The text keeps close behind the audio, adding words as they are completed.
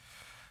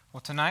Well,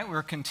 tonight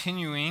we're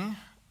continuing,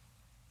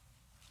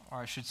 or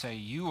I should say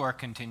you are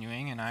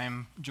continuing, and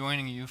I'm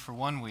joining you for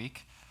 1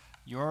 week,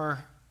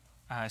 your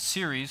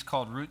series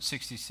called Route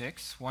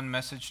 66, one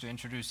message to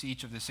introduce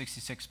each of the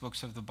 66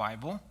 books of the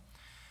Bible.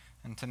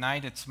 And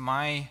tonight it's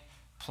my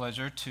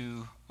pleasure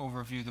to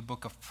overview the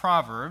book of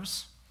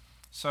Proverbs.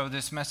 So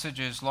this message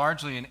is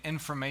largely an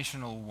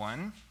informational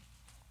one,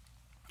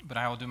 but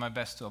I will do my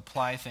best to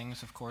apply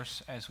things, of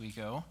course, as we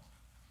go.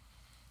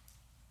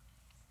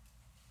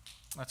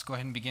 Let's go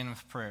ahead and begin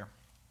with prayer.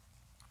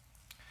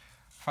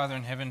 Father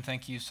in heaven,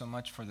 thank you so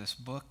much for this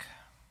book.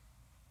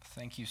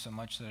 Thank you so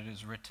much that it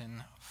is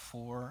written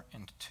for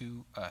and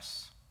to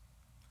us.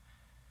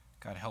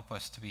 God, help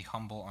us to be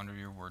humble under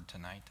your word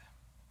tonight.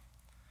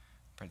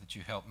 Pray that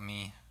you help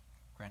me,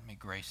 grant me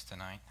grace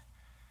tonight.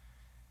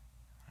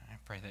 I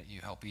pray that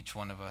you help each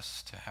one of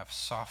us to have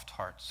soft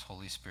hearts,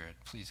 Holy Spirit.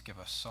 Please give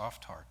us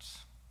soft hearts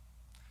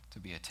to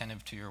be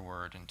attentive to your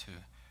word and to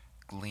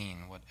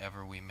glean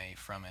whatever we may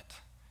from it,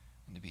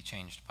 and to be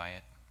changed by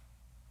it.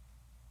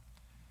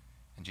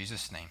 In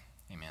Jesus' name,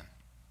 amen.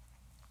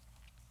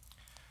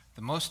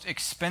 The most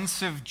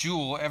expensive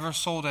jewel ever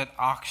sold at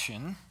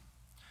auction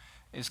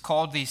is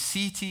called the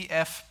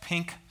CTF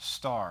Pink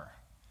Star.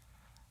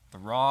 The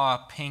raw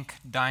pink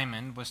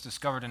diamond was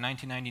discovered in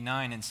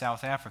 1999 in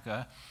South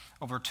Africa.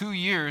 Over 2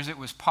 years, it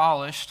was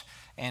polished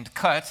and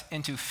cut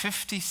into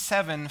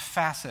 57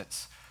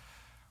 facets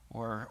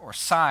or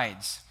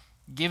sides,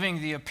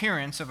 giving the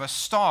appearance of a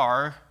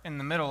star in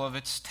the middle of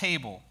its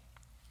table.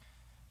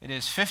 It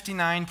is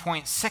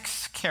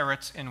 59.6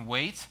 carats in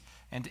weight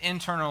and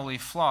internally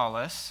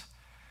flawless.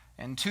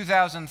 In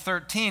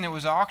 2013, it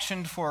was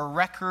auctioned for a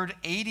record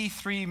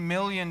 $83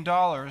 million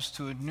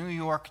to a New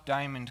York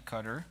diamond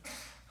cutter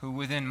who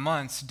within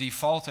months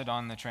defaulted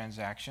on the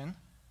transaction.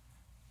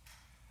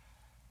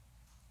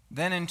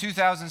 Then in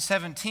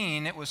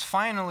 2017, it was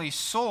finally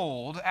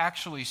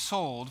actually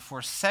sold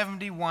for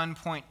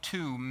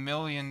 $71.2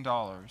 million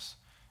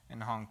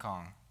in Hong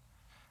Kong.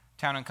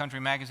 Town and Country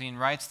magazine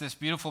writes, this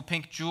beautiful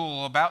pink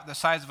jewel about the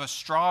size of a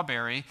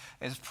strawberry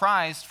is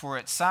prized for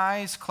its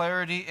size,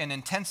 clarity, and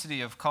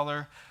intensity of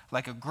color.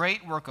 Like a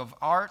great work of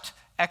art,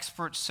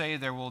 experts say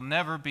there will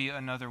never be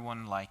another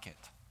one like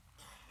it.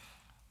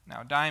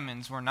 Now,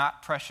 diamonds were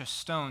not precious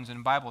stones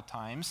in Bible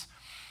times.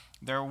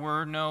 There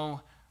were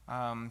no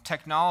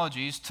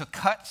technologies to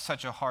cut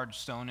such a hard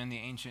stone in the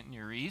ancient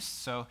Near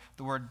East. So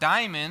the word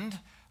diamond,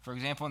 for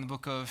example, in the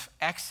book of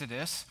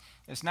Exodus,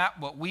 is not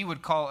what we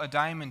would call a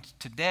diamond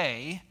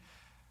today.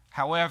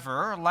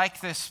 However,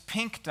 like this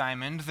pink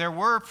diamond, there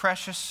were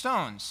precious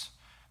stones,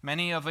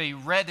 many of a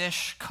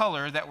reddish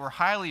color that were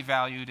highly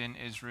valued in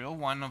Israel.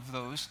 One of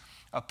those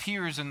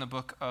appears in the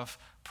book of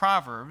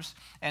Proverbs,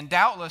 and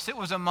doubtless it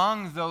was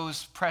among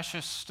those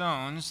precious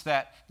stones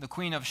that the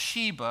Queen of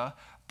Sheba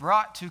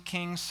brought to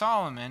King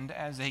Solomon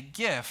as a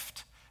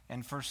gift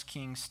in 1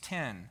 Kings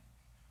 10,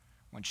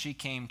 when she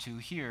came to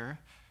hear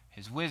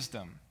his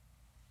wisdom.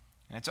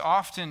 And it's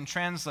often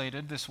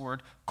translated, this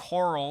word,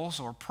 corals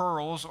or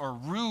pearls or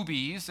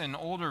rubies in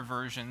older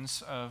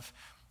versions of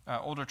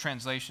older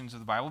translations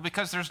of the Bible,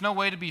 because there's no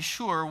way to be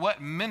sure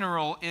what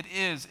mineral it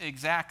is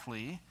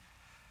exactly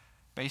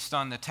based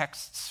on the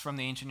texts from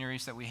the ancient Near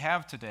East that we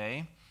have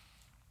today.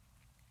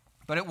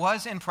 But it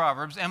was in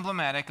Proverbs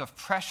emblematic of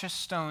precious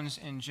stones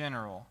in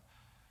general.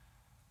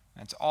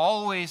 It's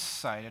always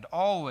cited,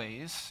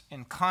 always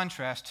in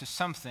contrast to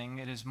something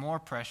it is more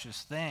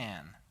precious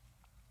than.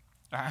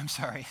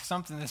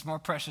 Something that's more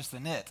precious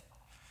than it.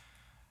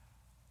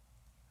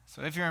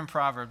 So if you're in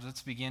Proverbs,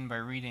 let's begin by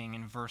reading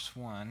in verse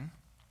 1.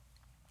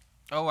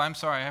 Oh, I'm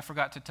sorry, I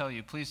forgot to tell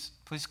you. Please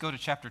go to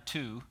chapter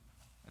 2.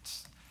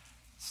 It's the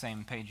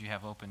same page you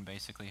have open,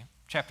 basically.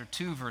 Chapter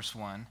 2, verse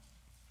 1.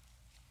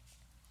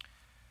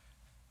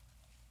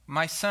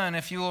 My son,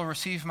 if you will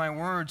receive my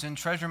words and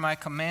treasure my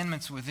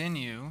commandments within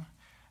you,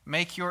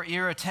 make your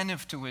ear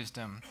attentive to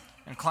wisdom,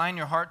 incline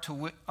your heart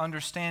to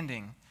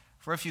understanding.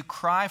 For if you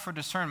cry for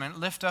discernment,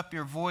 lift up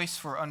your voice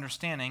for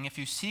understanding. If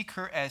you seek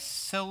her as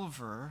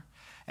silver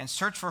and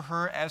search for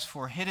her as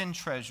for hidden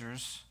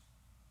treasures,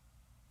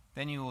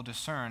 then you will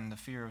discern the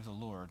fear of the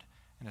Lord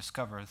and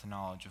discover the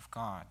knowledge of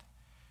God.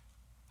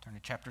 Turn to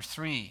chapter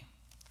 3,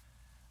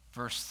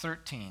 verse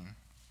 13.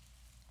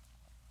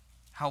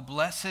 How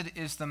blessed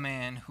is the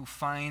man who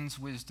finds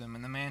wisdom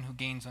and the man who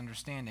gains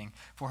understanding.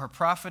 For her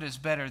profit is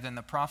better than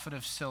the profit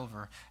of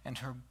silver, and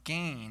her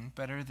gain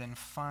better than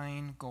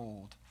fine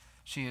gold.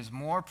 She is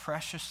more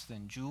precious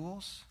than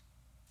jewels,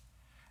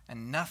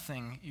 and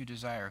nothing you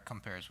desire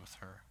compares with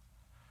her.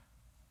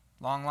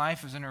 Long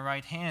life is in her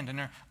right hand, and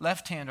her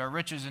left hand are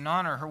riches and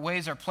honor. Her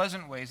ways are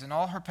pleasant ways, and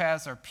all her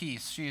paths are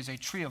peace. She is a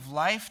tree of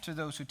life to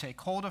those who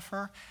take hold of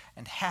her,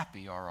 and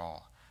happy are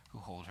all who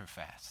hold her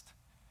fast.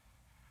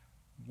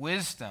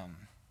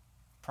 Wisdom,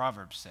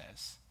 Proverbs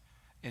says,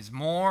 is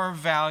more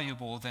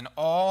valuable than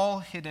all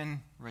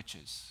hidden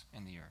riches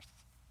in the earth.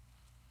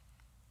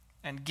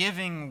 And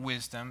giving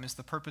wisdom is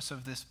the purpose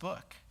of this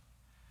book.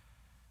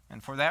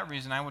 And for that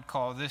reason, I would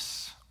call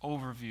this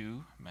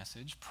overview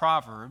message,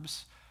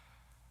 Proverbs,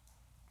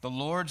 the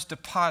Lord's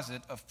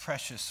deposit of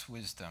precious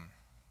wisdom.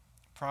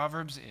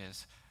 Proverbs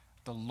is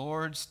the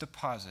Lord's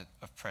deposit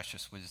of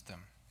precious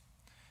wisdom.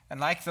 And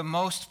like the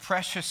most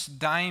precious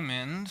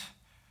diamond,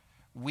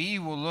 we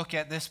will look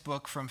at this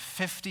book from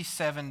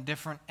 57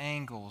 different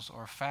angles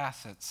or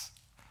facets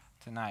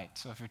tonight.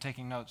 So if you're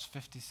taking notes,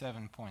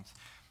 57 points.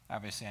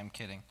 Obviously, I'm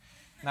kidding.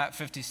 Not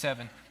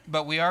 57.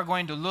 But we are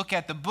going to look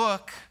at the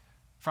book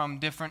from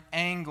different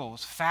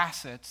angles,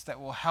 facets that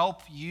will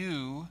help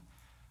you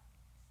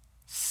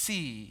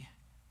see,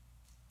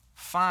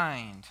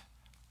 find,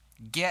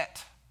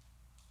 get,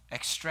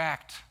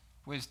 extract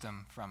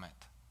wisdom from it.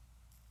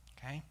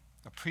 Okay?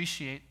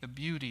 Appreciate the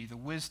beauty, the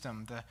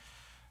wisdom,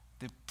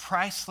 the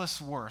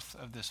priceless worth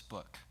of this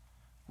book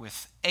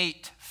with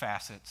 8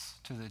 facets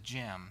to the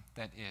gem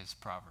that is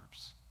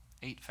Proverbs.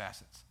 8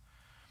 facets.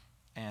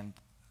 And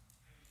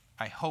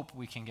I hope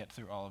we can get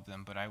through all of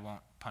them, but I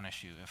won't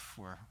punish you if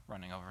we're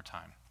running over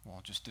time.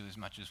 We'll just do as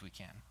much as we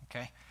can,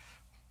 okay?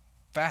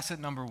 Facet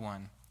number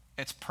 1,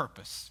 its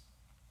purpose.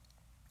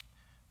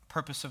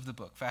 Purpose of the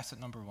book, facet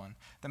number 1.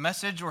 The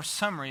message or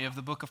summary of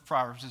the book of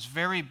Proverbs is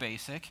very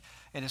basic.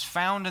 It is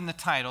found in the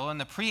title and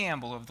the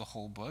preamble of the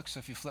whole book. So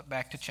if you flip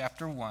back to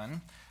chapter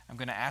 1, I'm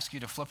going to ask you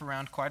to flip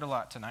around quite a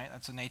lot tonight.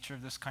 That's the nature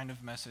of this kind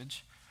of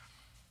message.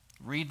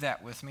 Read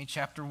that with me,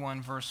 chapter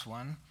 1, verse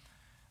 1.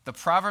 The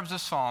Proverbs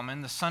of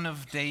Solomon, the son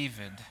of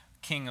David,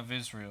 king of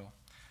Israel,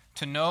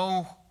 to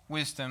know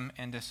wisdom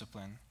and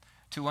discipline,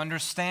 to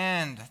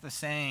understand the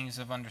sayings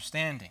of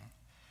understanding,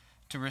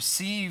 to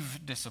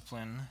receive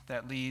discipline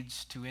that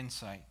leads to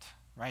insight,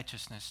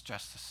 righteousness,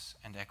 justice,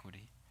 and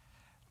equity,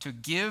 to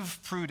give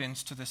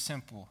prudence to the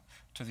simple,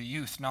 to the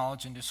youth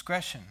knowledge and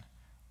discretion.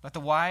 Let the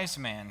wise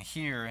man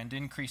hear and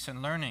increase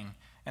in learning,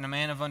 and a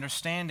man of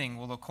understanding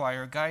will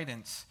acquire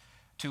guidance,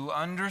 to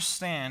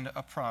understand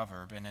a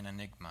proverb and an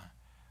enigma,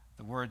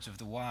 the words of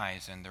the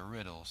wise and their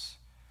riddles.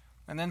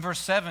 And then verse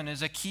 7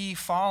 is a key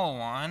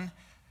follow-on.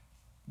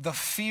 The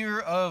fear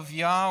of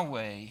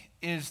Yahweh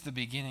is the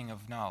beginning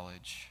of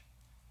knowledge.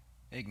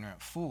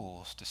 Ignorant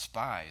fools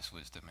despise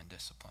wisdom and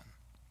discipline.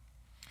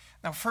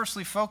 Now,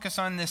 firstly, focus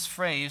on this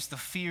phrase, the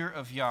fear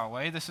of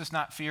Yahweh. This is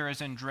not fear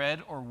as in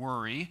dread or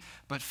worry,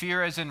 but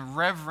fear as in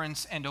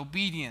reverence and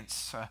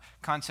obedience, a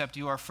concept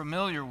you are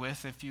familiar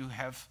with if you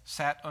have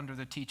sat under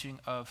the teaching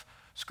of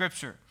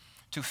Scripture.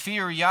 To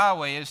fear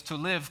Yahweh is to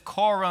live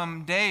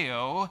coram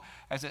Deo,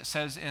 as it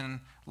says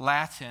in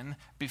Latin,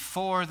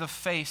 before the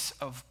face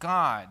of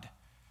God.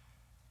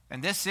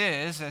 And this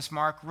is, as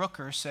Mark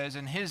Rooker says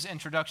in his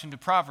introduction to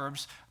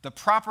Proverbs, the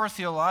proper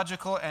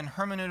theological and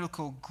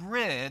hermeneutical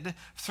grid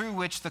through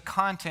which the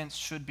contents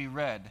should be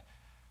read.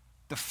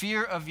 The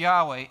fear of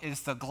Yahweh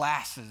is the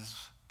glasses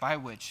by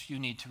which you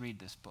need to read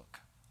this book.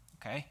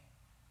 Okay?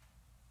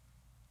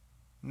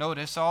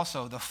 Notice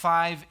also the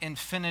 5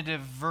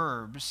 infinitive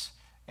verbs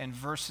in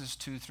verses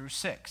 2 through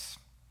 6.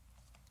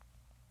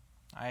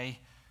 I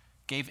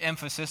gave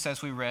emphasis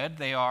as we read.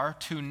 They are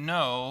to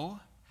know,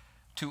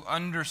 to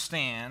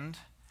understand,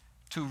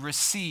 to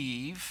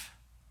receive,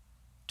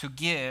 to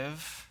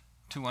give,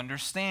 to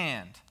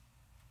understand.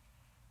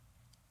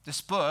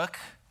 This book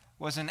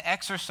was an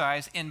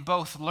exercise in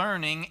both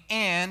learning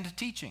and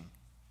teaching.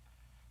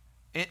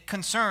 It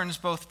concerns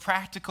both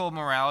practical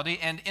morality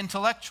and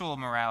intellectual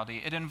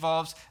morality. It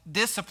involves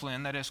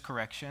discipline, that is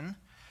correction,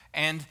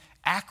 and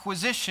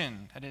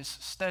acquisition, that is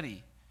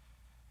study.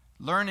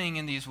 Learning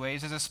in these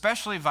ways is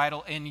especially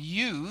vital in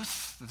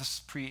youth,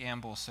 this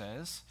preamble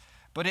says,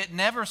 but it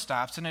never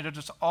stops, and it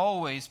is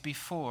always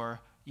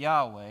before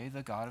Yahweh,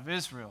 the God of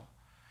Israel.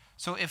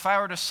 So if I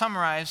were to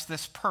summarize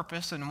this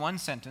purpose in one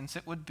sentence,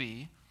 it would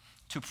be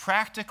to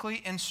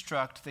practically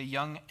instruct the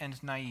young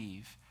and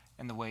naive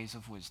in the ways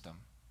of wisdom.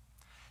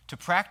 To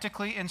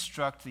practically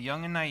instruct the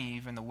young and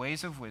naive in the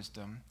ways of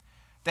wisdom,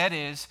 that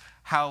is,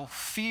 how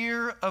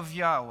fear of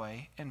Yahweh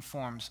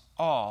informs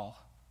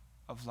all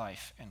of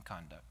life and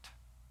conduct.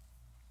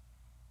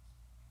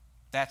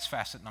 That's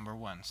facet number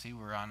 1. See,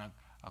 we're on a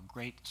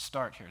great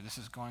start here. This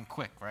is going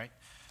quick, right?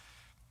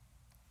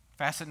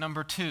 Facet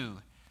number 2,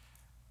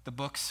 the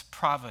book's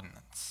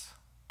provenance.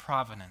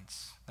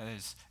 Provenance, that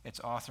is, its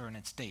author and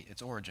its date,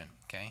 its origin,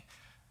 okay?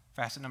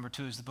 Facet number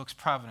 2 is the book's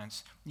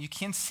provenance. You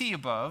can see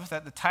above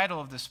that the title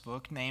of this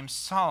book names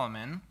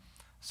Solomon,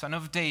 son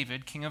of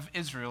David, king of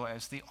Israel,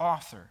 as the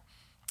author.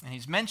 And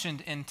he's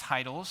mentioned in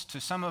titles to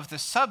some of the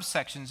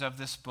subsections of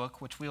this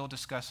book, which we'll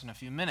discuss in a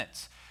few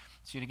minutes.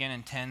 See it again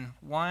in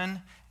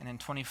 10:1 and in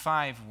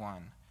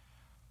 25:1.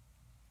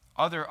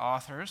 Other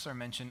authors are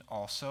mentioned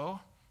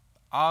also.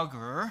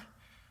 Agur,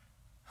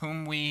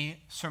 whom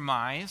we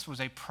surmise was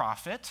a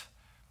prophet,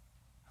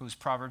 whose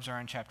Proverbs are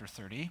in chapter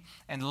 30,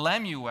 and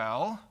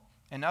Lemuel,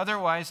 an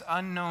otherwise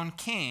unknown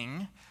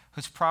king,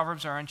 whose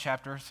Proverbs are in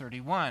chapter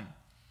 31.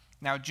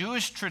 Now,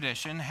 Jewish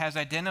tradition has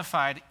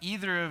identified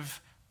either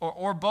of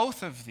or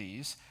both of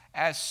these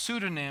as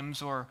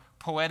pseudonyms or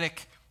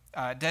poetic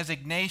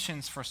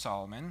designations for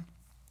Solomon,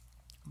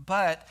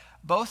 but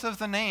both of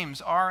the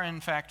names are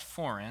in fact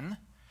foreign.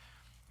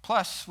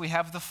 Plus, we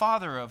have the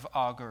father of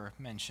Agur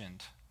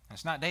mentioned.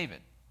 It's not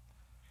David.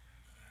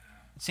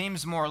 It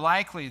seems more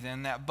likely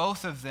then that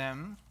both of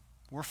them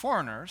were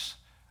foreigners.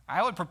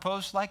 I would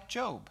propose like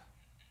Job.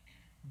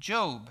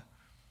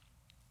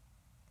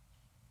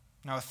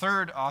 Now, a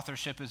third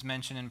authorship is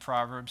mentioned in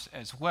Proverbs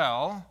as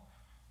well,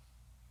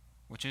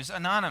 which is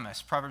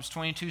anonymous. Proverbs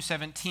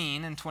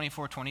 22:17 and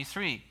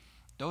 24:23.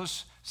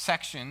 Those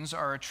sections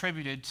are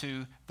attributed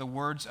to the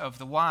words of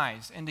the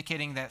wise,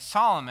 indicating that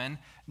Solomon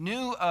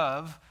knew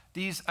of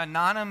these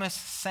anonymous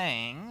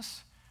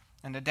sayings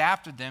and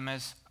adapted them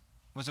as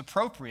was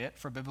appropriate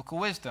for biblical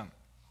wisdom.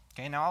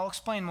 Okay, now I'll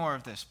explain more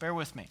of this. Bear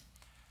with me.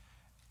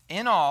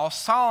 In all,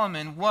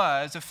 Solomon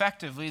was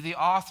effectively the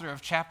author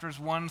of chapters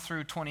 1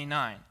 through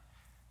 29,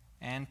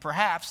 and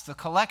perhaps the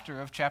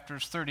collector of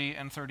chapters 30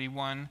 and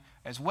 31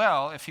 as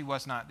well, if he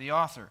was not the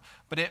author.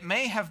 But it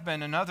may have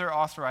been another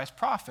authorized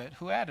prophet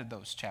who added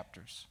those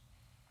chapters.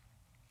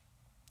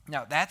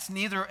 Now, that's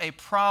neither a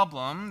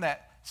problem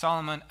that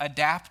Solomon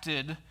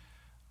adapted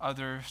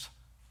others'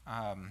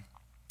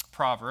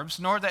 proverbs,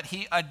 nor that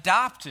he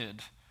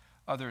adopted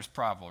others'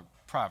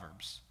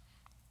 proverbs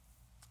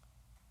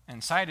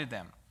and cited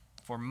them.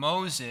 For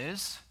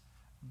Moses,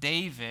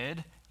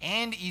 David,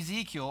 and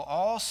Ezekiel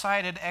all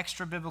cited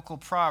extra-biblical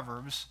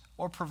proverbs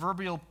or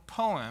proverbial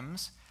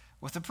poems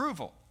with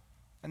approval.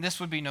 And this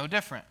would be no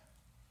different.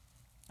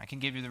 I can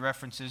give you the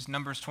references.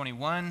 Numbers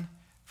 21,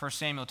 1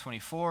 Samuel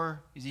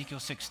 24, Ezekiel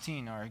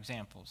 16 are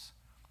examples.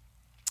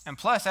 And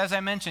plus, as I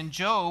mentioned,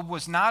 Job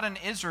was not an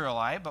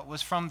Israelite, but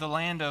was from the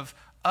land of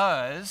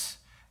Uz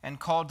and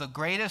called the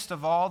greatest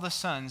of all the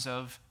sons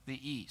of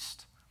the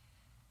east.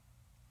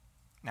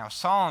 Now,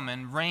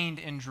 Solomon reigned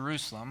in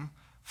Jerusalem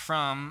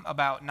from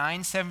about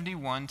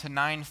 971 to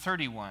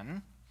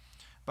 931,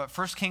 but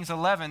 1 Kings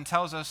 11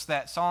 tells us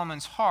that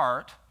Solomon's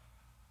heart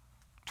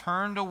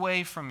turned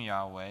away from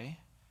Yahweh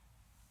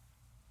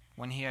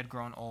when he had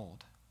grown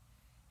old.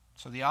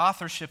 So the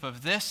authorship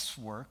of this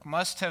work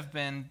must have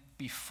been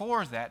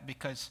before that,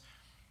 because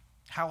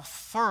how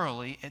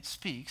thoroughly it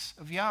speaks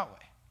of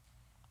Yahweh.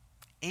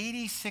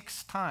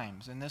 86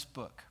 times in this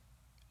book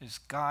is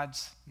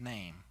God's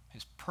name,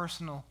 his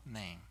personal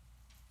name.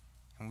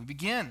 And we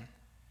begin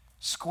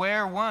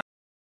square one.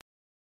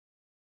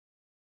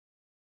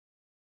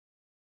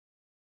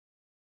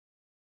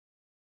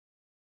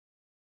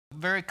 The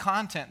very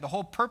content, the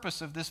whole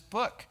purpose of this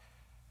book.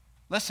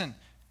 Listen,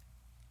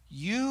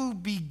 you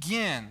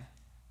begin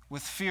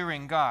with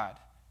fearing God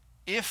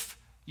if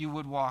you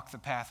would walk the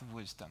path of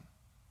wisdom.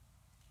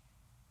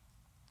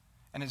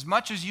 And as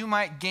much as you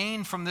might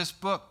gain from this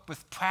book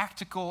with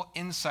practical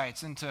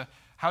insights into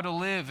how to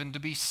live and to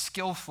be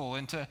skillful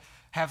and to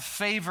have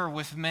favor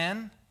with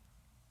men,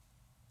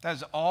 that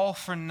is all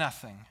for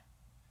nothing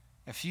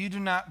if you do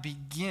not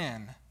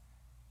begin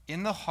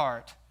in the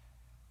heart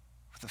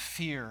with the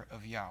fear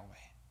of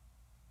Yahweh,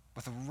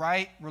 with a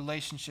right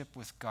relationship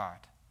with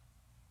God.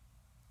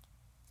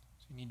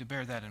 So you need to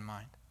bear that in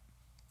mind.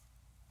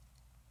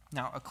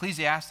 Now,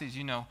 Ecclesiastes,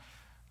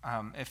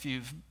 if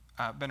you've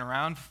been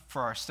around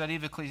for our study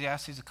of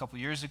Ecclesiastes a couple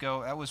years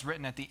ago, that was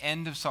written at the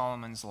end of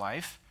Solomon's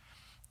life.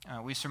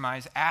 We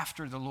surmise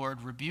after the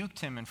Lord rebuked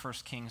him in 1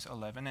 Kings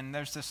 11, and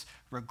there's this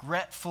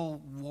regretful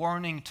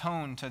warning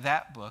tone to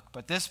that book.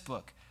 But this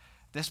book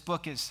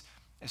is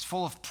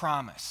full of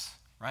promise,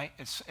 right?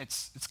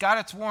 It's got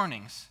its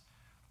warnings,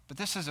 but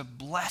this is a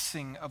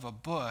blessing of a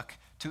book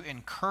to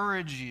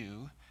encourage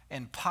you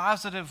in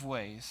positive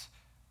ways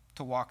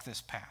to walk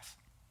this path.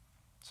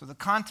 So the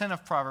content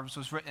of Proverbs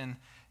was written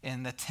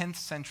in the 10th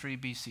century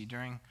BC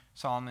during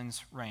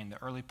Solomon's reign,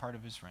 the early part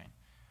of his reign.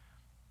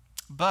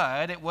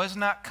 But it was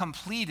not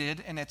completed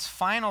in its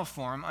final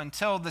form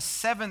until the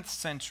 7th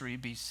century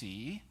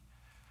BC,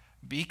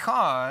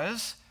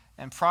 because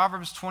in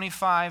Proverbs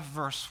 25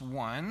 verse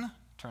 1,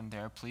 turn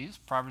there please,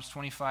 Proverbs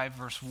 25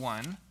 verse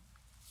 1,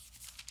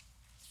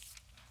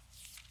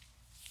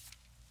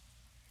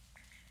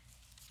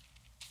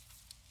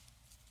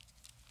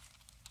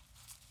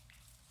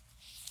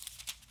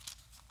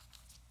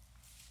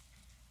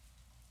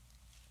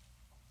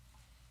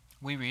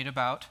 we read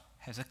about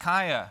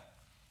Hezekiah.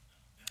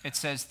 It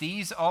says,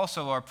 "These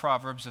also are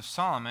Proverbs of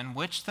Solomon,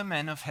 which the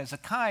men of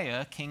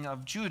Hezekiah, king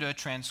of Judah,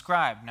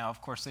 transcribed." Now, of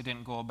course, they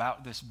didn't go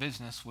about this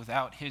business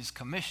without his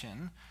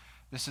commission.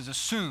 This is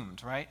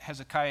assumed, right?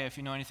 Hezekiah, if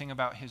you know anything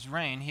about his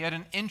reign, he had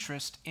an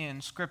interest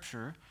in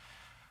Scripture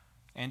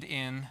and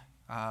in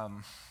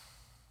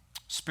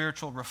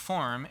spiritual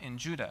reform in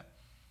Judah.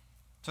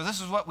 So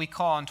this is what we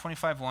call in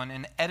 25:1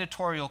 an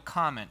editorial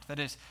comment. That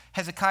is,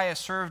 Hezekiah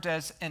served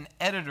as an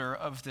editor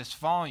of this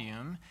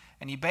volume,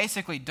 and he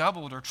basically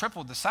doubled or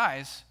tripled the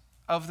size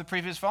of the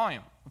previous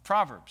volume of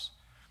Proverbs.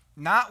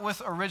 Not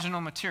with original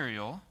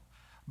material,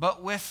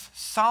 but with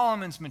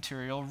Solomon's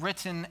material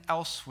written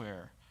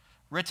elsewhere,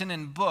 written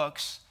in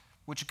books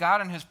which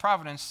God in his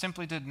providence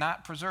simply did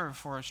not preserve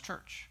for his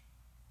church.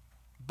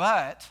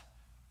 But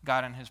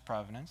God in his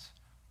providence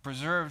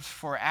preserved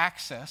for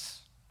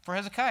access for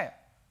Hezekiah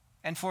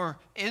and for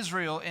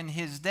Israel in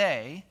his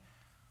day.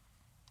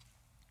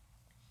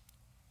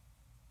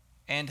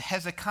 And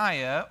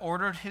Hezekiah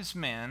ordered his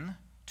men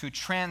to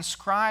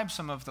transcribe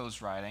some of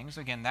those writings,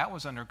 again, that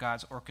was under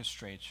God's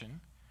orchestration,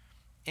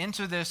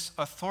 into this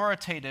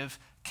authoritative,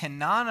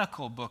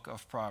 canonical book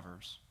of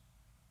Proverbs.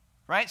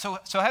 Right? So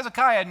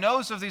Hezekiah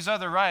knows of these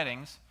other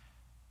writings,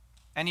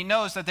 and he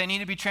knows that they need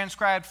to be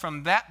transcribed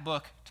from that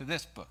book to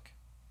this book.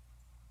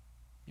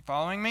 You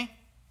following me?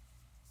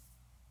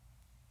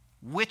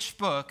 Which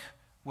book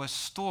was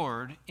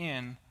stored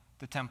in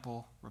the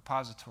temple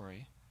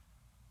repository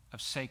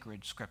of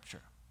sacred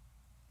scripture?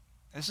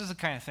 This is the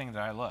kind of thing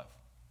that I love.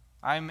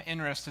 I'm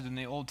interested in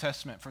the Old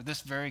Testament for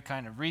this very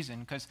kind of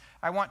reason, because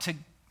I want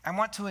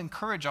to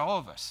encourage all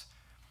of us.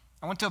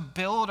 I want to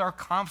build our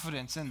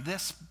confidence in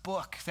this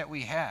book that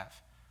we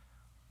have.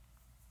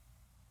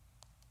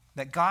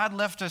 That God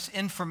left us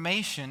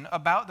information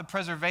about the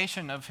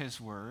preservation of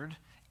his word,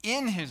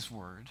 in his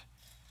word,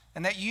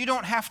 and that you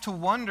don't have to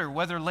wonder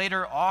whether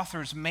later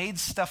authors made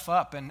stuff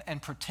up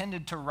and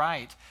pretended to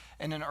write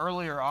in an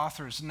earlier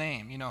author's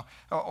name,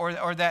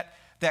 or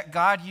that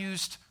God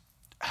used,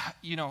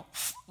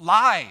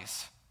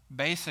 lies,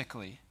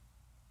 basically,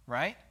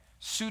 right?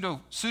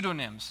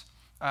 Pseudonyms,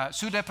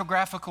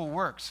 pseudepigraphical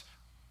works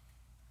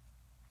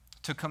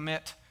to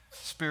commit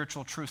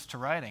spiritual truth to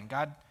writing.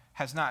 God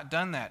has not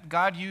done that.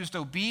 God used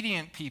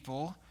obedient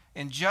people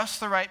in just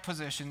the right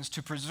positions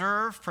to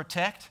preserve,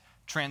 protect,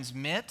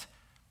 transmit,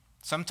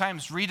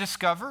 sometimes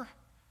rediscover,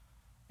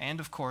 and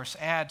of course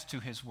add to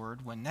his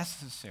word when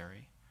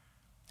necessary.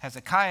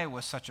 Hezekiah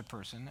was such a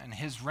person, and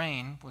his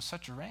reign was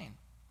such a reign.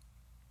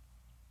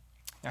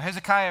 Now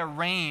Hezekiah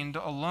reigned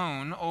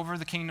alone over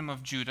the kingdom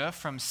of Judah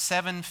from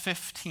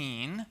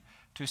 715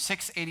 to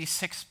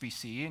 686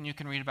 BC, and you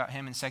can read about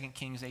him in 2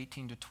 Kings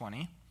 18 to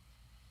 20.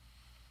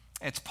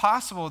 It's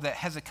possible that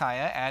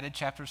Hezekiah added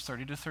chapters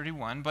 30 to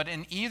 31, but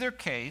in either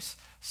case,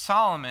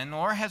 Solomon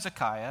or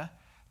Hezekiah,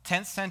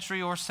 10th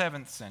century or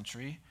 7th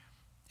century,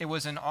 it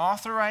was an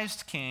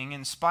authorized king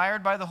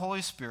inspired by the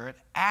Holy Spirit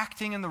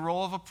acting in the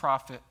role of a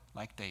prophet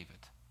like David.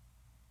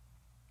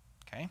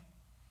 Okay?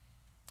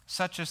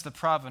 Such is the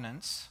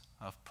provenance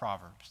of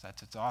Proverbs.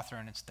 That's its author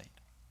and its date.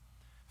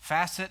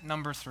 Facet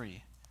number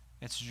 3,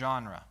 its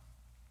genre.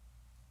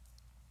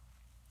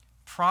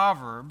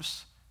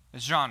 Proverbs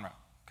is genre.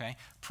 Okay?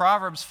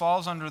 Proverbs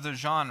falls under the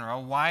genre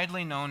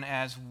widely known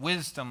as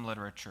wisdom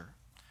literature.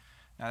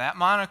 Now that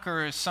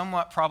moniker is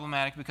somewhat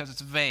problematic because it's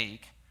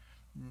vague.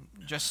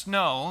 Just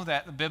know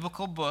that the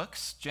biblical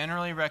books,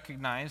 generally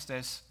recognized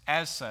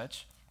as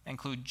such,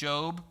 include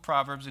Job,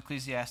 Proverbs,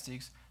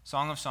 Ecclesiastes,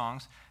 Song of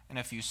Songs, and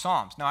a few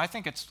Psalms. Now I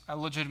think it's a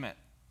legitimate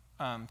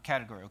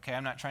category, okay?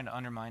 I'm not trying to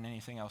undermine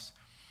anything else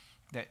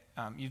that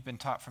you've been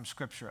taught from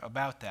Scripture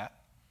about that.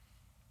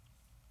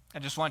 I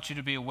just want you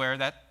to be aware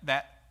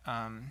that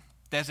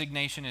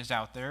designation is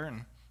out there,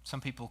 and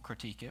some people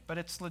critique it, but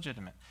it's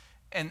legitimate.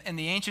 And in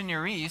the ancient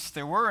Near East,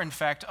 there were, in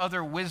fact,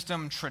 other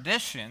wisdom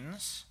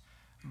traditions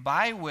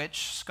by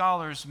which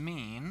scholars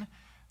mean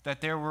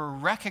that there were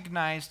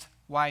recognized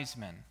wise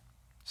men,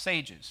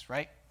 sages,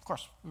 right? Of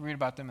course, we read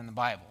about them in the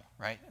Bible,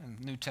 right? In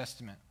the New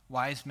Testament.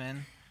 Wise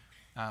men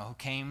who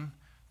came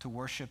to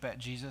worship at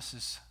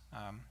Jesus'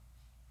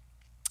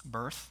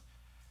 birth.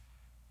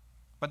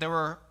 But there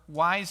were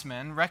wise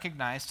men,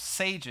 recognized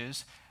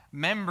sages,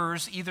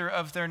 members either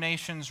of their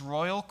nation's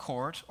royal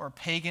court or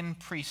pagan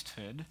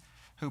priesthood,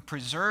 who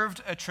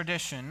preserved a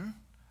tradition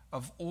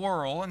of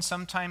oral and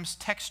sometimes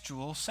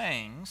textual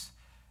sayings,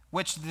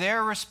 which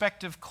their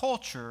respective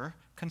culture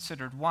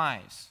considered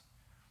wise.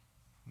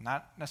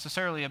 Not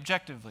necessarily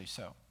objectively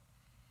so.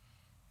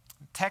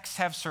 Texts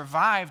have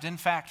survived, in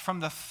fact, from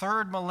the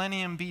 3rd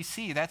millennium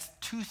BC. That's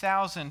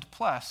 2,000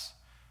 plus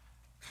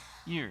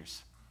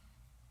years.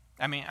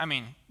 I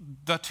mean,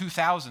 the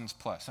 2000s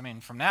plus. I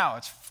mean, from now,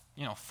 it's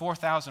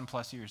 4,000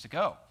 plus years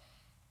ago.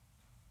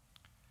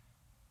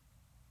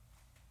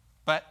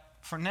 But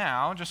for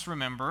now, just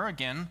remember,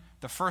 again,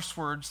 the first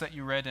words that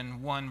you read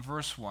in 1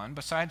 verse 1.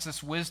 Besides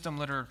this wisdom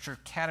literature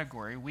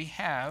category, we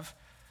have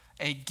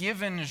a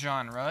given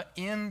genre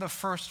in the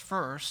first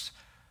verse.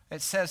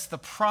 It says the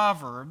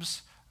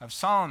Proverbs of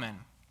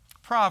Solomon.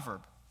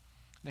 Proverb.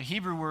 The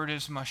Hebrew word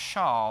is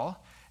mashal.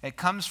 It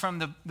comes from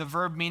the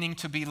verb meaning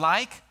to be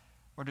like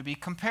or to be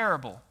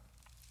comparable.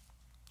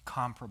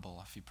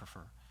 Comparable, if you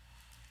prefer.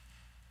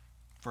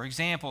 For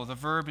example, the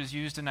verb is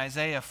used in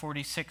Isaiah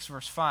 46,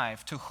 verse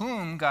 5. To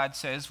whom, God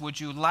says, would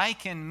you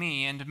liken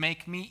me and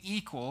make me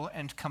equal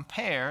and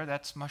compare,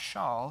 that's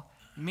mashal,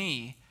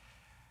 me,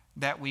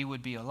 that we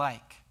would be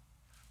alike?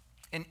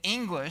 In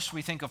English,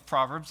 we think of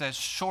Proverbs as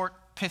short,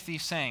 pithy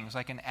sayings,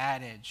 like an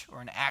adage or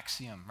an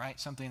axiom, right?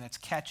 Something that's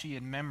catchy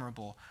and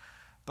memorable.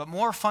 But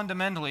more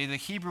fundamentally, the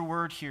Hebrew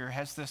word here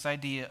has this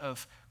idea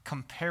of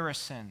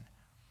comparison.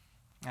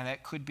 And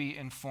that could be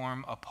in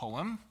form a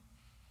poem,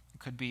 it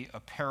could be a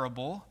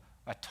parable,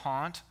 a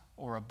taunt,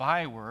 or a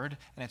byword,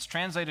 and it's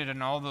translated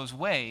in all those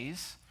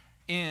ways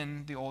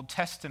in the Old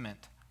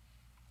Testament.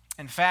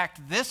 In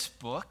fact, this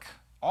book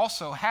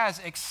also has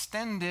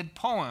extended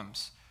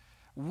poems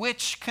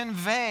which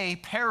convey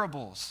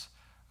parables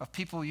of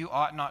people you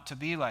ought not to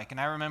be like.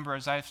 And I remember,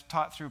 as I've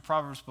taught through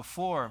Proverbs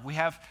before, we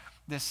have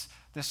this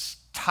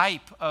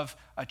type of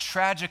a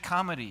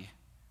tragicomedy,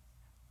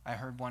 I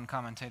heard one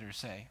commentator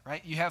say,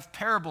 right? You have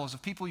parables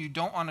of people you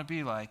don't want to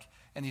be like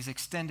in these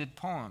extended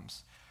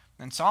poems.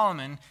 And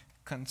Solomon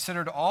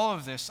considered all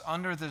of this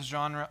under this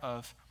genre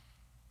of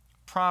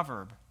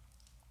proverb.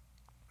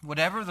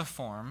 Whatever the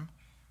form,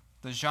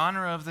 the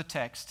genre of the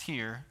text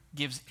here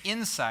gives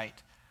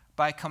insight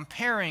by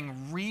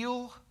comparing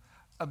real,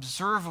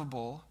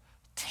 observable,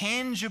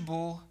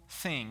 tangible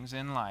things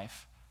in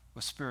life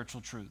with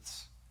spiritual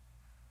truths.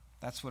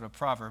 That's what a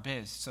proverb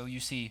is. So you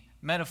see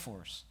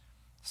metaphors,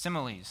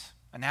 similes,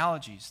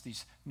 analogies,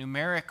 these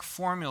numeric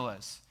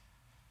formulas.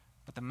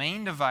 But the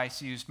main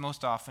device used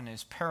most often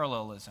is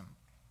parallelism.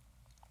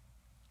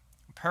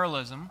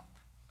 Parallelism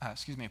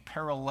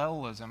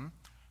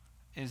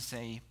is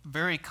a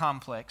very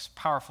complex,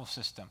 powerful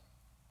system.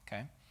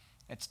 Okay?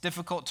 It's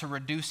difficult to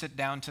reduce it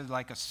down to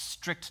like a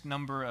strict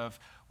number of,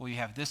 well, you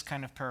have this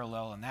kind of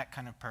parallel and that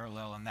kind of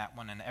parallel and that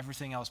one, and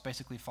everything else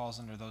basically falls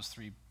under those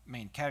three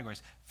main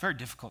categories. Very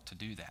difficult to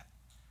do that.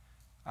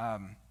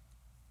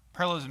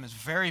 Parallelism is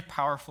very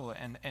powerful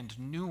and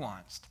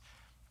nuanced.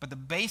 But the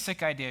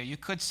basic idea, you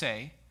could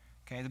say,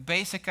 okay, the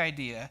basic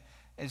idea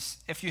is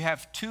if you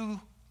have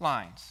two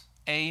lines,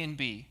 A and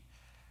B,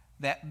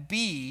 that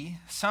B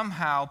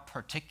somehow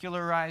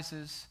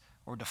particularizes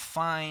or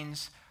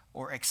defines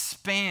or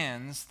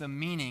expands the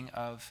meaning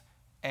of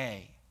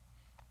A.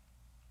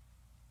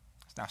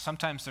 Now,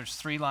 sometimes there's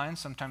 3 lines,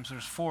 sometimes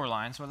there's 4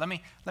 lines. But let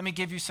me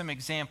give you some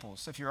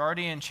examples. If you're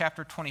already in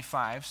chapter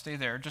 25, stay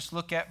there. Just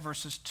look at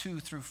verses 2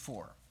 through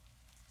 4.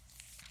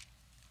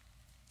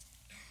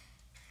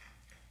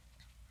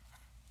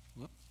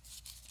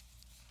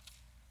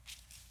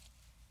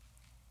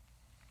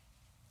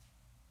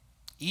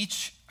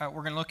 We're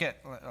going to look at,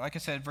 like I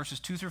said, verses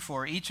 2 through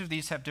 4. Each of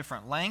these have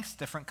different lengths,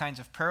 different kinds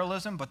of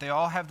parallelism, but they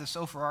all have this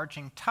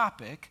overarching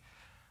topic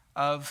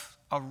of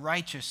a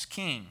righteous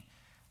king.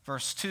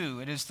 Verse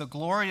 2, it is the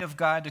glory of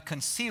God to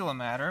conceal a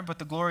matter, but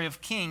the glory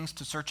of kings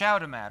to search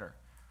out a matter.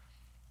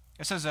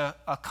 This is a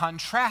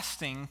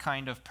contrasting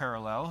kind of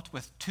parallel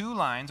with 2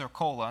 lines or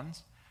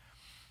colons,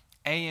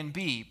 A and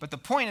B. But the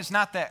point is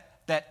not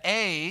that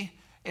A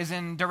is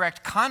in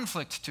direct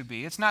conflict to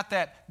B. It's not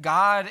that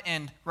God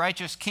and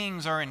righteous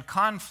kings are in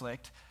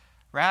conflict.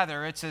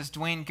 Rather, it's as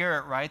Dwayne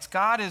Garrett writes,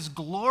 God is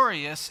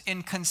glorious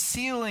in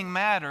concealing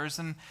matters,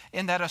 and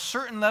in that a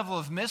certain level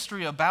of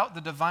mystery about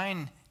the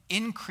divine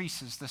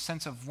increases the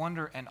sense of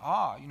wonder and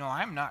awe.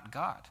 I'm not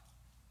God.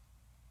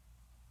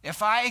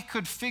 If I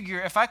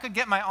could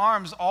get my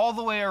arms all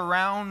the way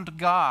around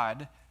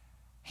God,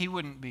 he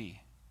wouldn't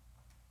be.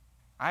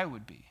 I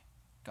would be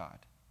God.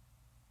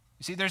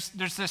 You see, there's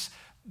this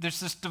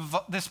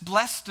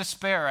blessed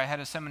despair, I had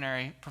a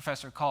seminary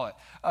professor call it,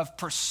 of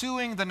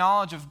pursuing the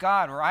knowledge of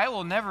God, where I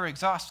will never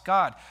exhaust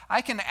God.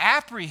 I can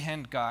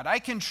apprehend God. I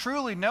can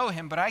truly know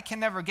him, but I can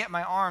never get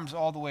my arms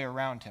all the way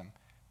around him,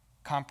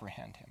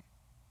 comprehend him.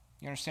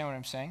 You understand what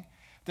I'm saying?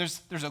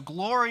 There's a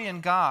glory in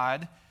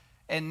God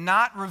and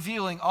not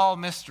revealing all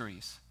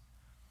mysteries.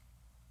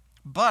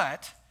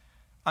 But,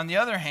 on the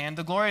other hand,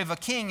 the glory of a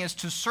king is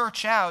to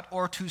search out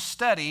or to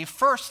study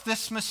first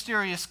this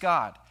mysterious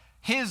God,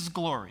 his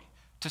glory,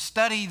 to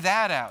study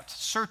that out,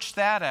 search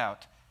that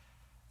out.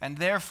 And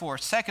therefore,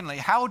 secondly,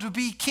 how to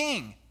be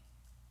king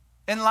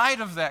in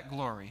light of that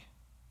glory.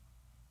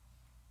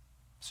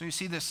 So you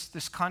see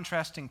this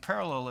contrasting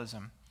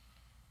parallelism.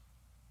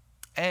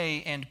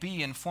 A and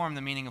B inform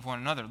the meaning of one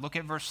another. Look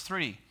at verse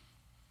 3.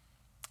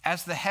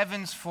 As the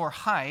heavens for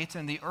height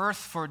and the earth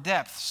for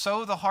depth,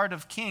 so the heart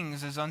of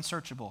kings is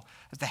unsearchable.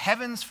 As the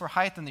heavens for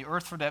height and the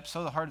earth for depth,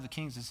 so the heart of the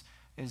kings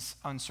is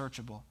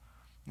unsearchable.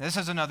 This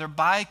is another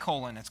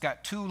bicolon. It's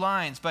got 2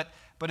 lines, but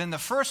in the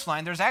first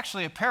line, there's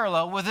actually a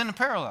parallel within a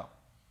parallel.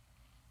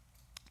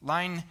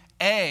 Line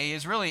A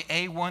is really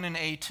A1 and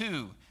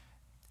A2.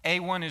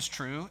 A1 is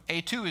true,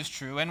 A2 is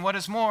true, and what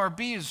is more,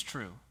 B is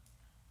true.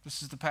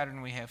 This is the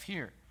pattern we have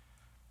here.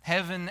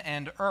 Heaven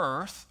and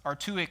earth are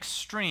 2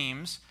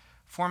 extremes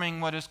forming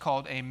what is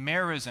called a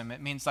merism.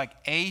 It means like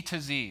A to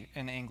Z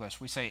in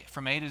English. We say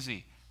from A to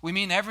Z. We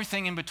mean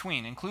everything in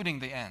between, including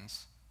the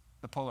ends,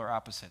 the polar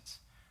opposites.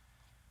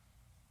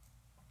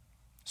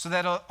 So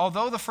that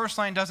although the first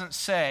line doesn't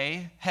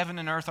say heaven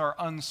and earth are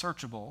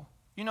unsearchable,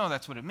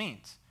 that's what it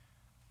means.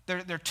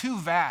 They're too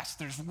vast.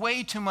 There's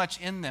way too much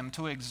in them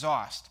to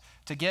exhaust,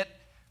 to get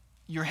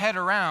your head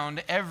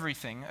around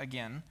everything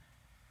again.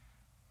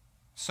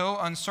 So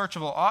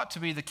unsearchable ought to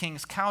be the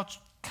king's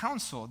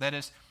counsel. That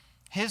is,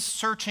 his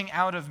searching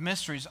out of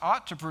mysteries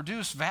ought to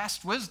produce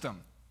vast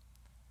wisdom.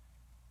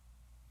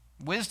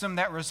 Wisdom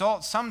that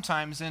results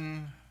sometimes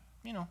in,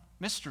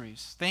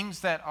 mysteries,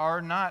 things that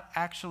are not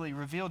actually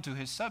revealed to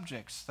his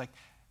subjects, like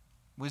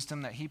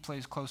wisdom that he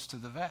plays close to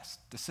the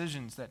vest,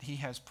 decisions that he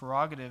has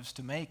prerogatives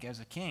to make as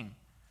a king.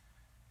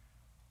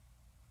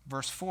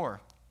 Verse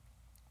 4.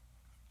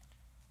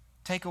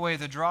 Take away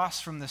the dross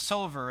from the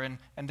silver, and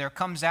there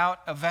comes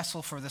out a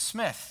vessel for the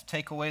smith.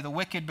 Take away the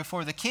wicked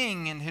before the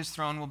king, and his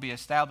throne will be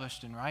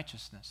established in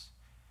righteousness.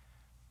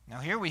 Now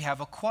here we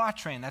have a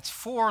quatrain. That's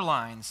 4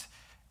 lines.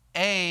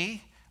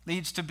 A,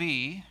 leads to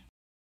B.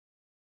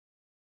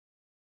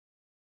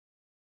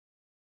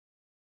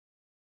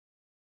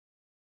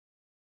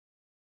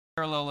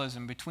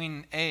 Parallelism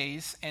between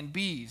A's and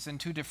B's in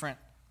two different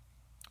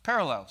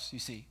parallels, you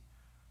see.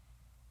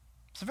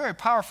 It's a very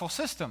powerful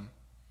system.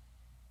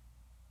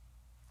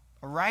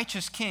 A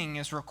righteous king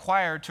is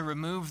required to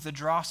remove the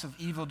dross of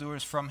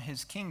evildoers from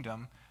his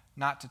kingdom,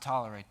 not to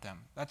tolerate them.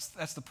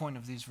 That's the point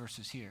of these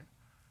verses here.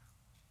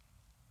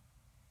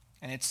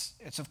 And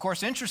it's of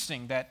course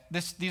interesting that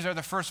these are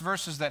the first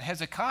verses that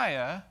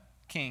Hezekiah,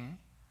 king,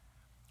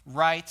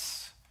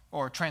 writes,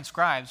 or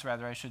transcribes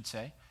rather, I should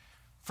say,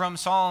 from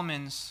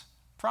Solomon's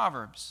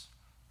Proverbs.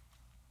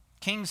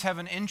 Kings have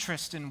an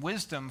interest in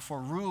wisdom for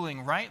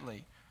ruling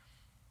rightly.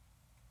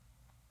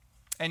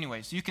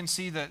 Anyways, you can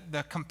see that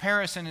the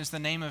comparison is the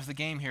name of the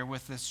game here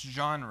with this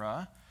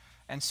genre.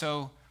 And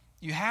so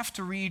you have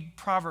to read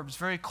Proverbs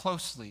very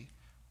closely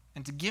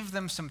and to give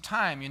them some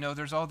time. You know,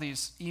 there's all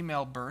these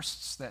email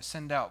bursts that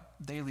send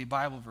out daily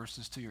Bible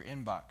verses to your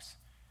inbox.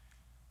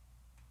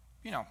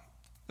 You know,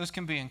 those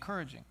can be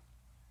encouraging.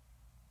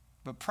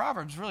 But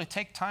Proverbs really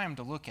take time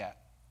to look at.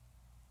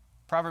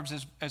 Proverbs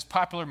is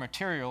popular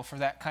material for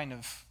that kind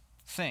of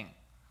thing.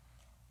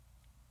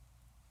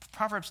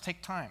 Proverbs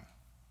take time.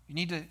 You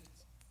need to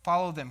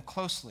follow them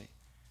closely.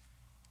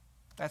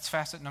 That's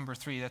facet number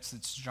 3. That's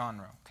its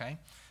genre, okay?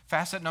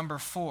 Facet number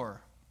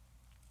 4,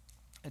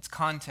 it's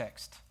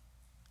context.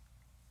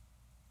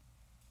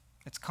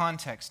 It's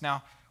context.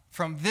 Now,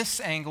 from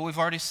this angle, we've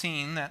already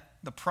seen that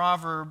the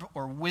proverb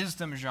or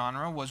wisdom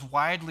genre was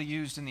widely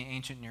used in the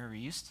ancient Near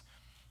East.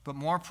 But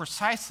more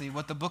precisely,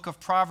 what the book of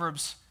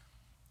Proverbs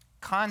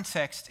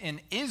context in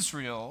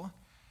Israel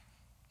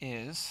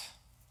is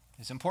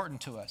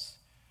important to us.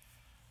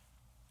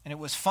 And it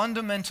was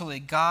fundamentally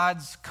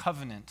God's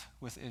covenant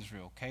with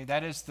Israel, okay?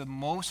 That is the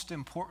most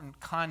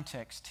important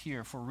context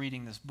here for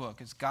reading this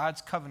book. It's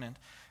God's covenant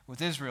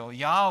with Israel.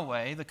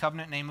 Yahweh, the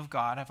covenant name of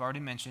God, I've already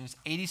mentioned, is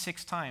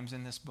 86 times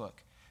in this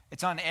book.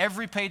 It's on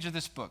every page of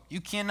this book.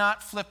 You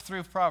cannot flip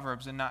through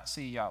Proverbs and not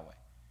see Yahweh.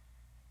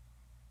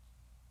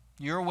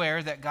 You're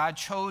aware that God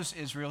chose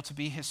Israel to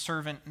be his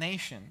servant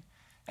nation,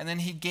 and then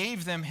he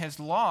gave them his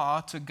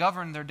law to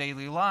govern their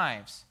daily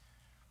lives.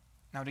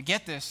 Now, to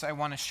get this, I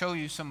want to show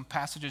you some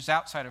passages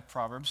outside of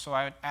Proverbs, so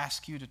I would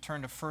ask you to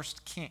turn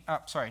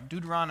to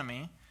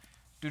Deuteronomy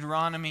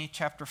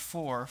chapter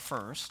 4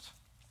 first.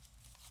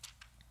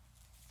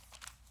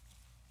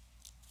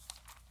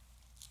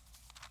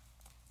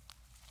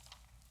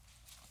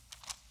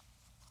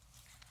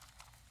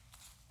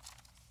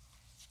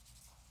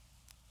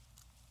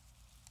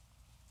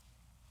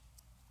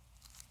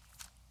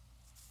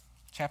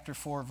 Chapter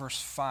 4,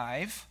 verse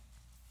 5.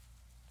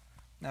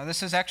 Now,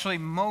 this is actually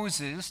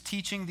Moses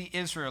teaching the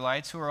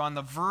Israelites who are on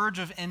the verge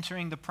of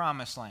entering the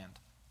promised land.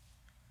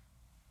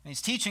 And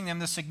he's teaching them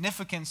the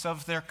significance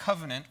of their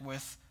covenant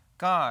with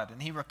God.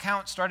 And he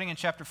recounts, starting in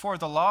chapter 4,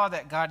 the law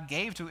that God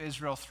gave to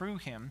Israel through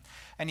him.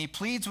 And he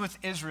pleads with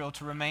Israel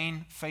to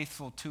remain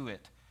faithful to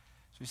it.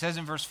 So he says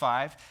in verse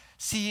 5,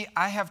 "See,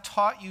 I have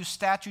taught you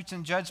statutes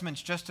and judgments,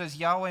 just as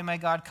Yahweh my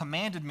God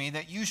commanded me,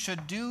 that you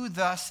should do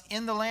thus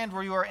in the land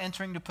where you are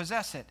entering to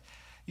possess it.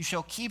 You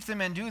shall keep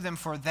them and do them,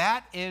 for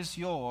that is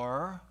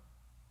your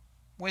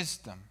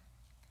wisdom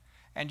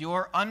and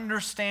your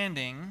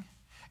understanding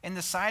in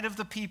the sight of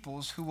the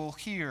peoples who will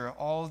hear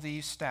all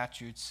these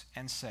statutes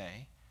and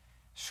say,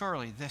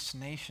 surely this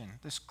nation,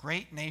 this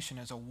great nation,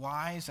 is a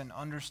wise and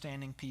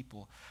understanding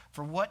people.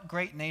 For what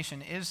great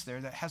nation is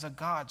there that has a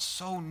God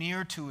so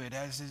near to it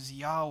as is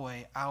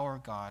Yahweh our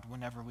God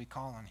whenever we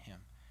call on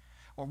him?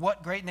 Or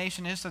what great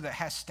nation is there that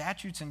has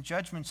statutes and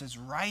judgments as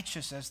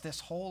righteous as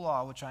this whole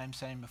law which I am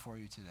setting before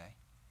you today?"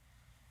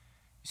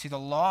 You see, the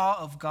law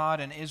of God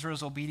and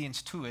Israel's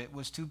obedience to it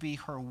was to be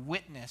her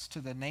witness to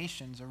the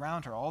nations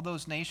around her. All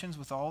those nations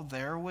with all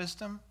their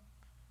wisdom,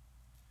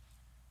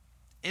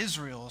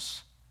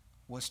 Israel's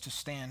was to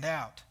stand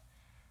out.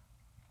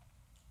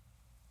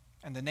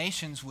 And the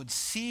nations would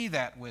see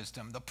that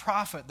wisdom, the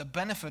profit, the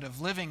benefit of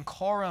living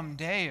coram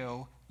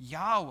Deo,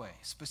 Yahweh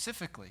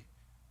specifically.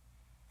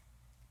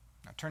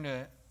 Now turn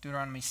to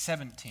Deuteronomy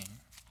 17.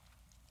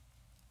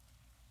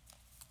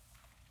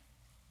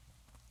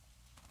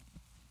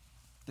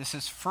 This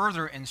is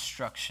further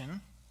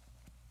instruction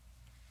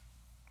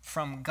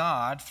from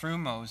God through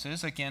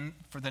Moses, again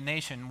for the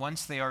nation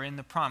once they are in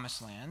the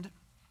promised land.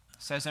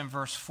 It says in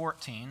verse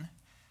 14,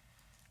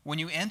 "When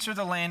you enter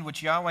the land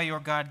which Yahweh your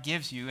God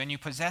gives you, and you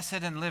possess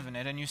it and live in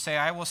it, and you say,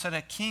 I will set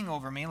a king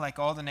over me like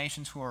all the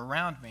nations who are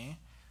around me,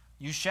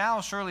 you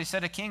shall surely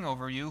set a king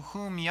over you,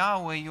 whom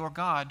Yahweh your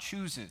God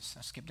chooses."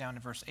 I'll skip down to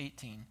verse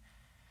 18.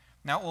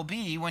 "Now it will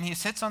be, when he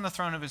sits on the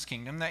throne of his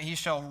kingdom, that he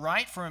shall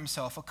write for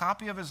himself a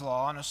copy of his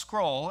law on a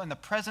scroll in the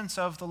presence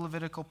of the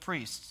Levitical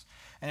priests.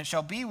 And it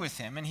shall be with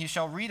him, and he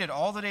shall read it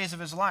all the days of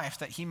his life,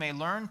 that he may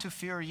learn to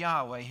fear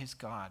Yahweh his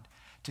God,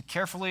 to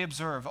carefully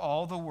observe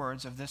all the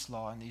words of this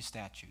law and these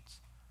statutes."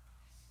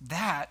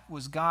 That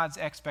was God's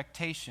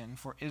expectation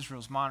for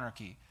Israel's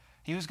monarchy.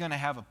 He was going to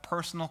have a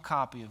personal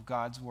copy of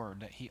God's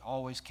word that he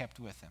always kept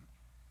with him.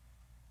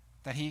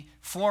 that he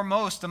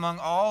foremost among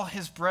all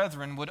his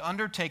brethren would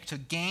undertake to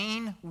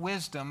gain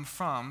wisdom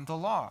from the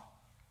law,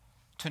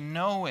 to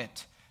know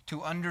it,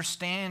 to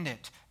understand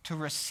it, to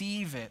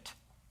receive it,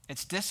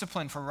 its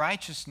discipline for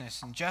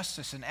righteousness and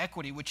justice and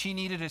equity, which he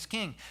needed as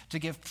king, to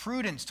give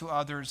prudence to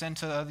others and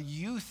to the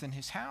youth in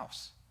his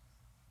house.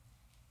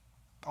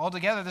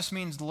 Altogether, this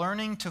means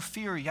learning to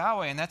fear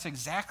Yahweh, and that's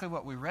exactly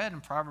what we read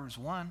in Proverbs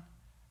 1,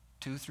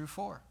 2 through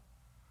 4.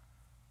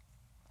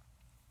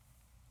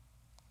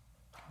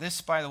 This,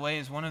 by the way,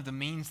 is one of the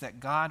means that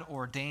God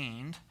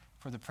ordained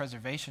for the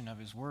preservation of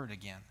his word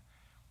again.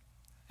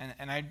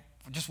 And I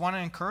just want to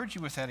encourage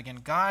you with that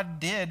again.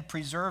 God did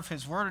preserve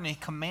his word, and he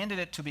commanded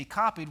it to be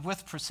copied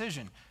with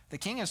precision. The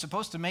king is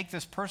supposed to make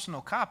this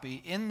personal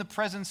copy in the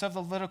presence of the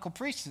Levitical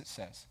priests, it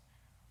says.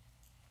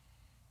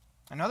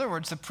 In other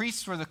words, the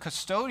priests were the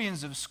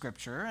custodians of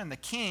Scripture, and the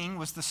king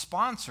was the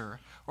sponsor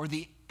or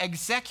the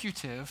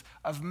executive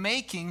of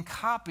making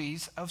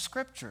copies of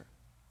Scripture.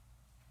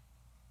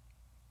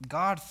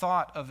 God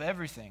thought of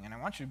everything, and I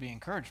want you to be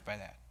encouraged by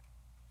that.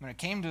 When it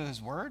came to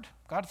his word,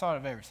 God thought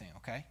of everything,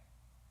 okay?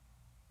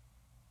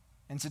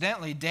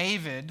 Incidentally,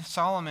 David,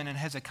 Solomon, and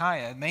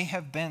Hezekiah may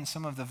have been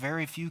some of the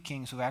very few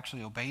kings who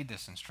actually obeyed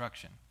this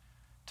instruction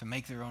to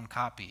make their own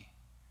copy.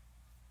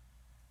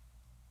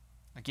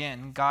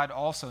 Again, God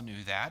also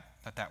knew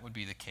that would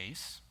be the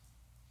case,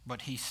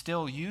 but he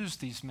still used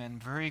these men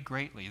very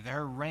greatly,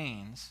 their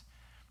reigns,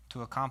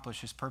 to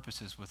accomplish his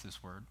purposes with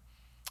his word.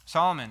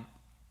 Solomon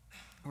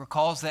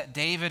recalls that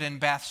David and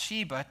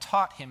Bathsheba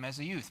taught him as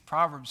a youth.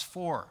 Proverbs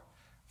 4,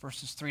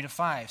 verses 3 to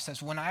 5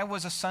 says, "When I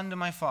was a son to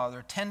my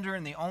father, tender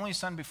and the only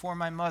son before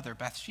my mother,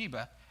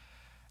 Bathsheba,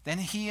 then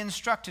he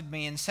instructed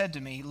me and said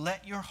to me,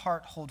 let your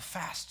heart hold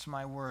fast to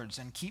my words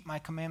and keep my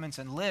commandments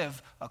and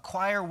live,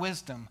 acquire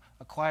wisdom,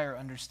 acquire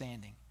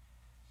understanding."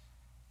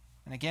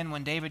 And again,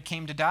 when David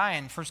came to die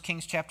in 1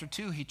 Kings chapter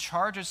 2, he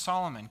charges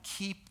Solomon,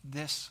 keep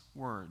this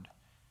word.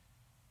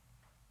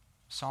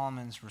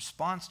 Solomon's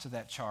response to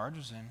that charge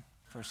was in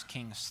 1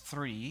 Kings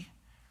 3.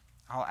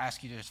 I'll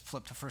ask you to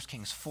flip to 1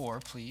 Kings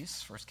 4,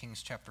 please. 1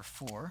 Kings chapter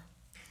 4.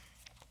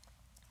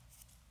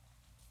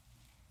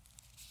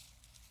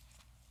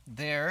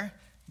 There,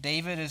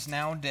 David is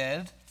now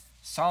dead.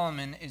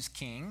 Solomon is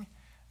king.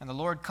 And the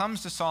Lord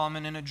comes to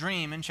Solomon in a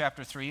dream in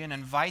chapter 3 and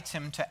invites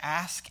him to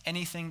ask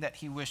anything that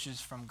he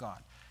wishes from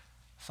God.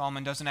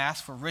 Solomon doesn't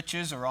ask for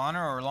riches or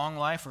honor or long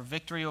life or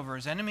victory over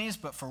his enemies,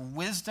 but for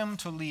wisdom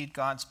to lead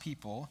God's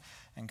people.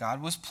 And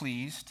God was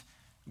pleased,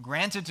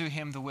 granted to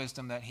him the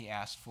wisdom that he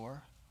asked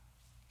for,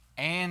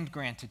 and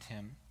granted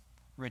him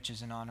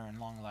riches and honor and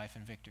long life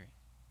and victory.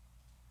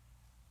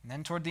 And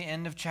then toward the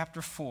end of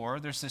chapter 4,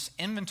 there's this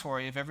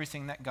inventory of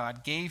everything that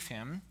God gave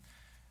him.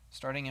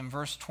 Starting in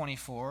verse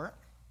 24, it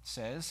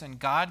says, "And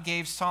God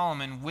gave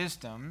Solomon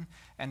wisdom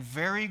and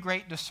very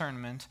great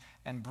discernment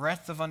and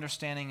breadth of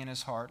understanding in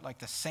his heart, like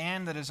the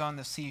sand that is on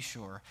the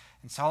seashore.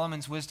 And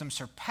Solomon's wisdom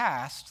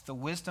surpassed the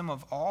wisdom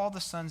of all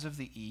the sons of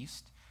the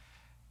east,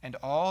 and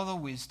all the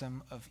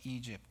wisdom of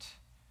Egypt.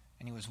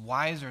 And he was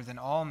wiser than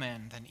all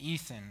men, than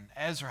Ethan,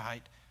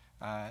 Ezrahite,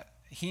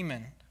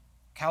 Heman,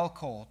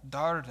 Calcol,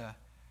 Darda,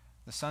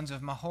 the sons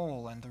of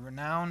Mahol, and the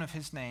renown of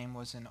his name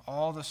was in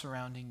all the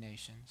surrounding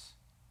nations."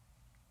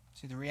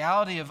 See, the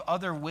reality of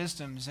other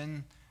wisdoms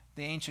in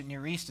the ancient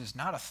Near East is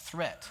not a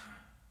threat.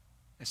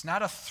 It's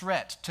not a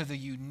threat to the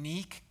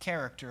unique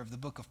character of the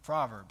book of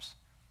Proverbs.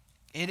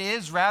 It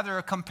is rather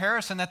a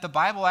comparison that the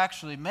Bible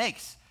actually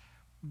makes.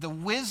 The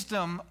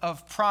wisdom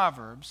of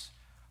Proverbs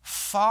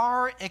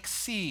far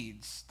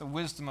exceeds the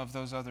wisdom of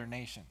those other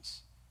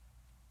nations.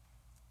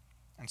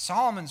 And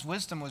Solomon's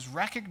wisdom was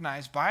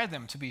recognized by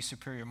them to be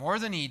superior, more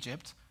than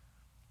Egypt,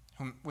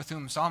 with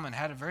whom Solomon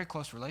had a very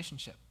close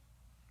relationship,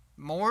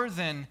 more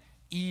than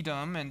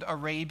Edom and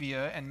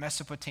Arabia and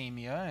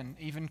Mesopotamia and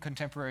even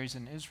contemporaries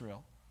in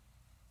Israel.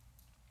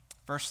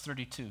 Verse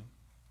 32.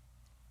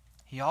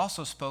 He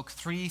also spoke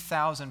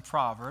 3,000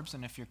 proverbs,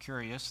 and if you're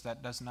curious,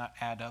 that does not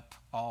add up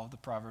all of the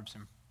proverbs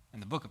in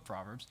the book of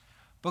Proverbs.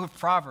 The book of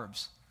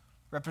Proverbs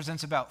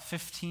represents about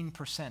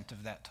 15%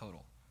 of that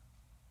total.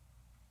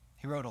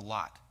 He wrote a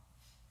lot.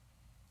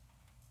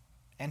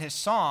 And his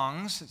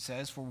songs, it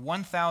says, were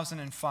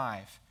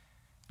 1,005.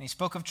 And he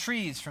spoke of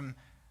trees from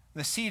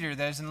the cedar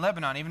that is in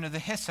Lebanon, even to the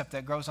hyssop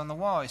that grows on the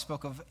wall. He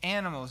spoke of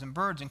animals and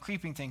birds and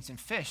creeping things and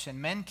fish.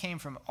 And men came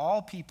from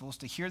all peoples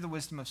to hear the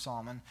wisdom of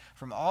Solomon,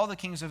 from all the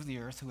kings of the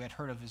earth who had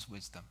heard of his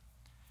wisdom.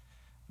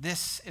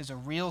 This is a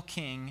real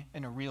king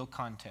in a real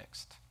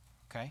context.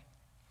 Okay?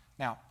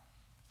 Now,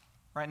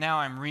 right now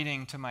I'm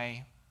reading to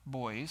my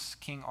boys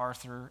King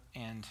Arthur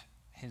and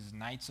his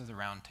Knights of the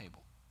Round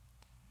Table,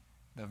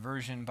 the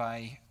version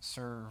by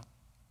Sir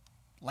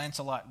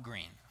Lancelot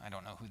Green. I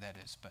don't know who that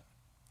is, but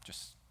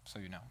just so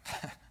you know.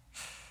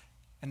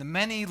 And the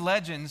many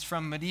legends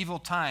from medieval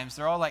times,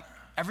 they're all like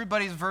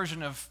everybody's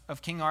version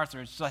of King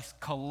Arthur. It's like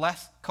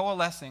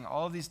coalescing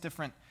all of these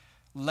different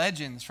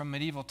legends from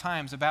medieval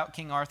times about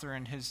King Arthur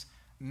and his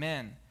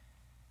men.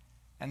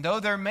 And though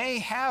there may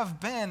have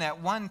been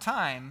at one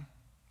time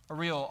a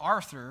real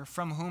Arthur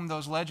from whom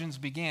those legends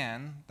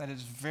began that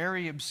is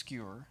very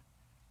obscure,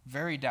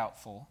 very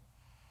doubtful.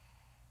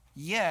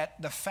 Yet,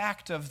 the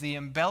fact of the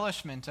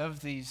embellishment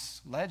of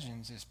these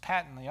legends is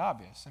patently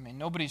obvious. I mean,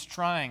 nobody's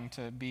trying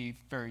to be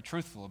very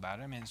truthful about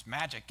it. I mean, it's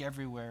magic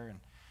everywhere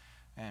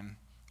and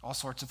all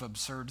sorts of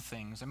absurd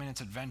things. I mean,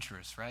 it's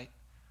adventurous, right?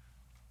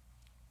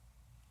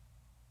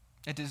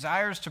 It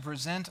desires to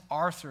present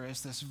Arthur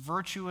as this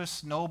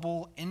virtuous,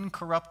 noble,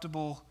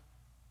 incorruptible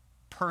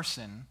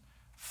person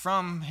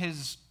from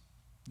his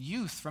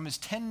youth, from his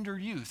tender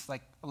youth,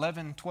 like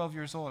 11, 12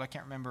 years old. I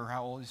can't remember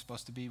how old he's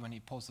supposed to be when he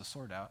pulls the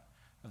sword out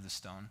of the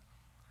stone.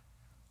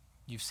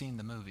 You've seen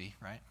the movie,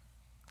 right?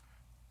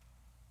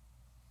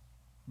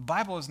 The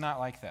Bible is not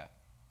like that.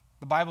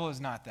 The Bible is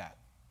not that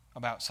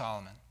about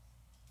Solomon.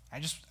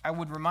 I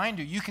would remind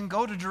you, you can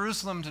go to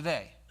Jerusalem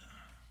today.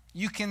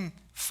 You can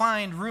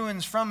find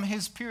ruins from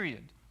his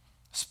period,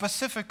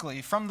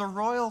 specifically from the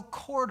royal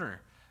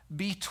quarter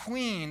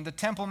between the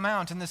Temple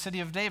Mount and the city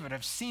of David.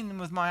 I've seen them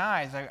with my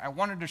eyes. I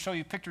wanted to show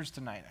you pictures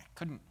tonight. I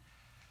couldn't.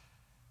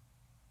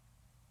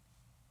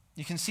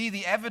 You can see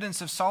the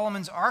evidence of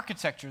Solomon's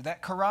architecture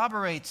that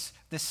corroborates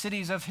the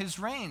cities of his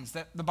reigns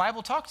that the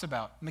Bible talks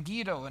about,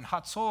 Megiddo and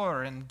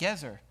Hatzor and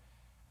Gezer.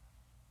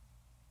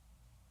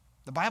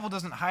 The Bible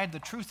doesn't hide the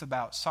truth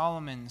about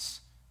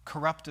Solomon's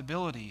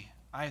corruptibility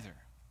either.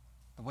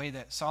 The way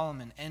that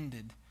Solomon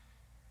ended.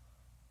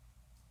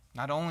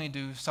 Not only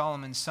do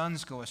Solomon's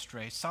sons go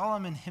astray,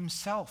 Solomon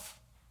himself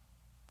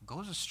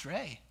goes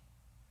astray.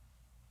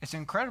 It's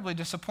incredibly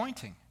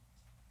disappointing.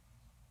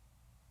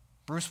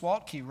 Bruce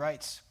Waltke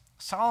writes,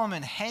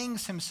 Solomon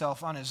hangs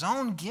himself on his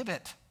own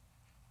gibbet.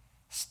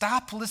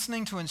 Stop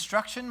listening to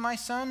instruction, my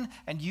son,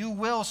 and you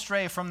will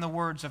stray from the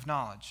words of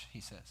knowledge,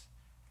 he says.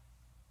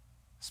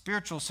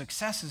 Spiritual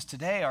successes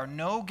today are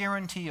no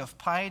guarantee of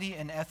piety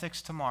and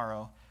ethics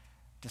tomorrow.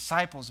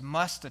 Disciples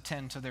must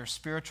attend to their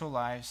spiritual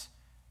lives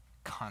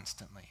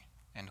constantly,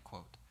 end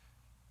quote.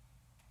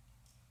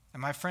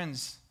 And my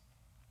friends,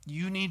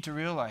 you need to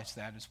realize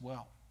that as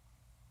well.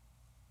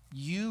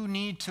 You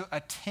need to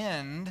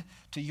attend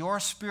to your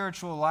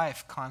spiritual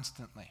life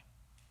constantly.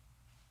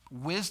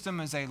 Wisdom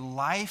is a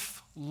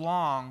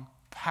lifelong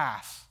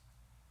path,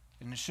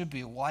 and it should be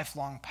a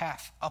lifelong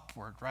path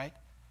upward, right?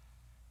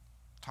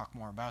 Talk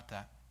more about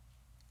that.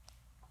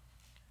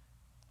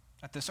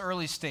 At this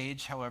early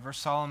stage, however,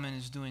 Solomon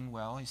is doing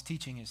well. He's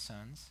teaching his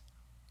sons.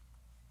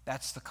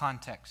 That's the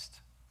context,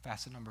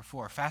 facet number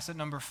 4. Facet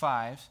number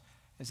 5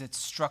 is its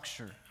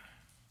structure,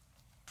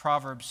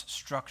 Proverbs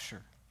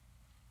structure.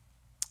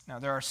 Now,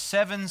 there are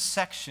 7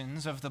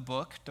 sections of the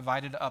book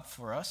divided up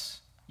for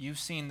us. You've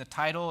seen the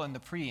title and the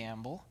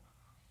preamble.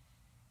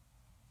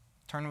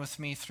 Turn with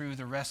me through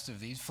the rest of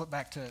these. Flip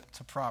back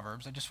to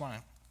Proverbs. I just want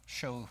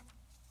to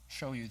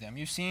show you them.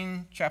 You've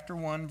seen chapter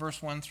 1,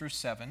 verse 1 through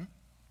 7.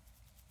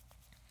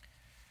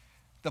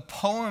 The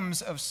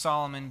poems of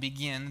Solomon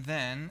begin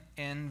then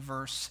in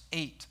verse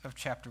 8 of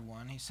chapter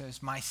 1. He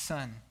says, my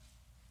son,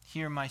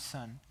 hear my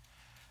son.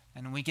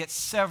 And we get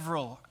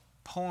several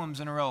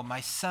poems in a row.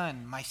 My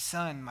son, my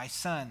son, my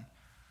son.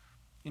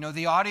 You know,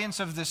 the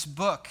audience of this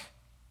book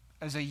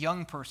as a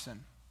young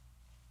person,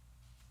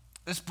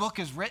 this book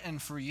is written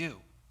for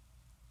you.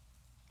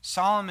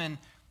 Solomon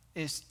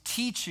is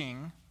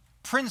teaching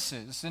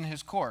princes in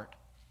his court,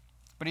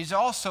 but he's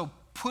also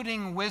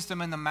putting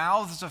wisdom in the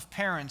mouths of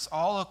parents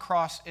all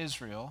across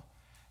Israel.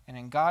 And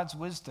in God's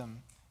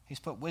wisdom,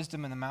 he's put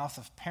wisdom in the mouth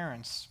of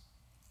parents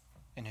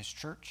in his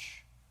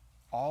church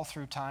all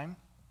through time.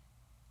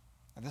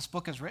 And this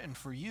book is written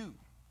for you,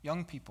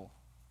 young people.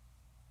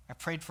 I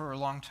prayed for a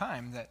long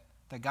time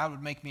that God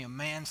would make me a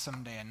man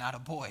someday and not a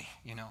boy,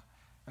 you know.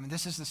 I mean,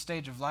 this is the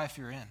stage of life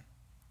you're in.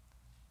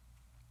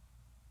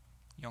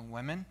 Young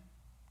women,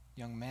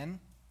 young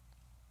men,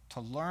 to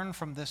learn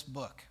from this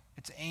book.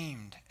 It's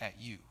aimed at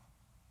you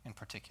in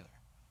particular.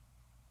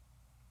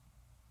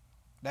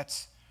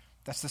 That's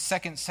the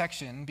second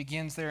section,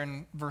 begins there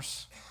in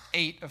verse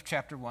 8 of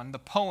chapter 1. The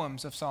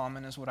poems of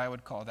Solomon is what I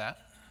would call that.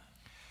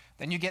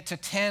 Then you get to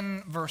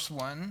 10 verse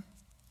 1,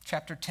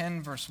 chapter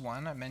 10 verse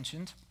 1 I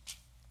mentioned.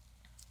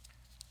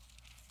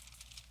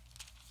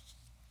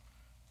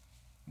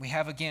 We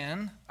have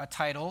again a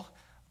title,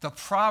 The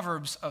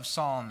Proverbs of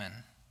Solomon.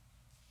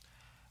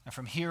 And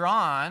from here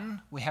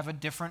on, we have a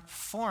different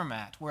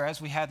format.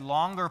 Whereas we had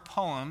longer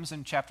poems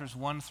in chapters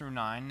 1 through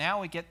 9,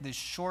 now we get these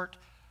short,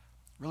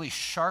 really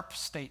sharp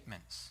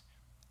statements,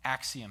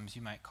 axioms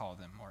you might call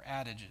them, or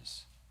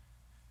adages.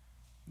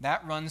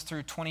 That runs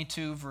through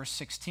 22 verse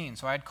 16.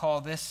 So I'd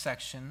call this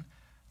section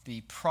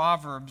the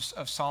Proverbs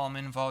of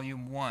Solomon,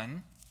 volume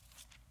 1.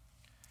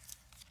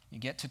 You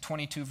get to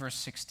 22 verse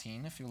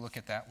 16, if you look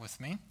at that with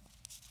me.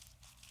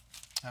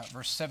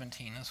 Verse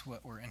 17 is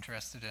what we're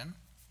interested in.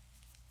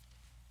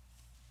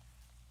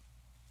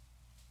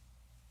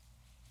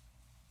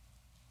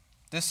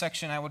 This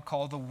section I would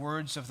call the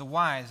words of the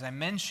wise. I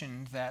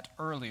mentioned that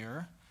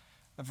earlier.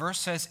 The verse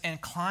says,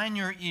 incline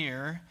your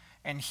ear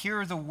and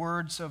hear the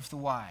words of the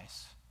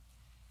wise.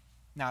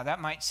 Now, that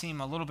might seem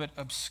a little bit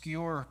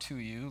obscure to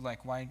you,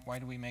 like why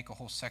do we make a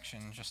whole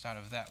section just out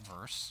of that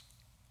verse?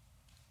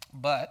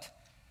 But,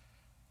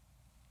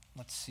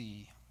 let's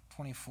see,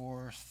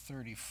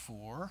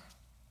 24:34.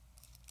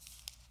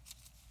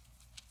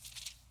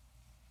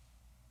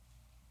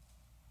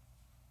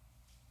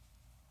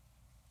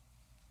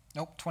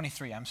 Nope,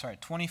 23, I'm sorry.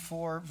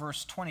 24,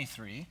 verse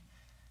 23,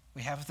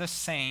 we have the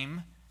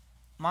same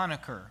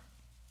moniker.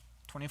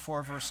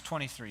 24, verse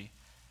 23.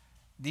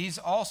 These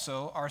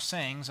also are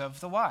sayings of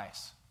the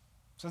wise.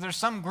 So there's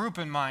some group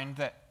in mind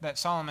that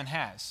Solomon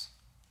has,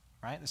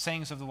 right? The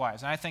sayings of the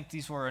wise. And I think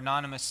these were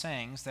anonymous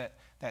sayings that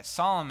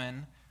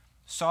Solomon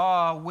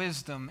saw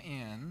wisdom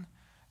in,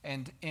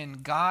 and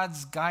in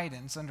God's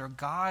guidance, under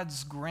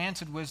God's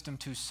granted wisdom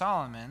to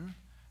Solomon,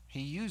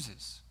 he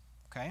uses,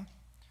 okay?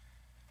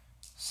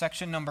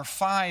 Section number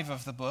 5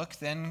 of the book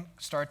then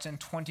starts in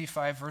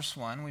 25, verse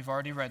 1. We've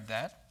already read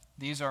that.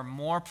 These are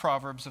more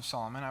Proverbs of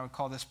Solomon. I would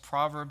call this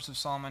Proverbs of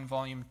Solomon,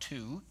 Volume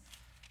 2.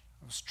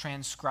 It was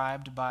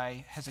transcribed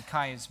by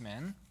Hezekiah's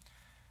men.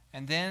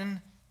 And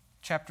then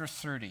chapter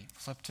 30.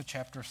 Flip to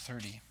chapter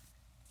 30.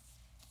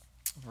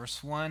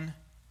 Verse 1.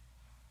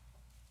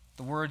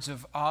 The words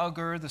of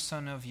Agur, the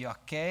son of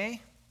Yakeh,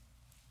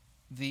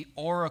 the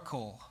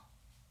oracle.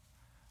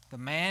 The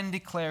man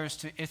declares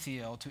to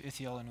Ithiel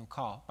and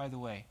Ukal. By the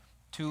way,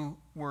 2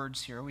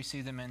 words here. We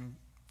see them in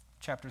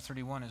chapter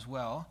 31 as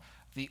well.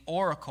 The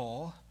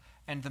oracle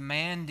and the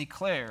man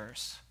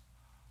declares.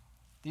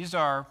 These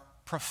are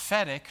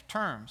prophetic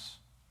terms,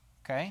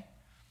 okay?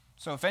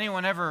 So if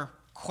anyone ever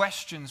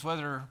questions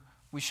whether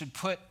we should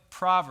put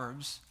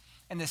Proverbs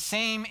in the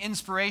same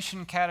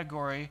inspiration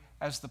category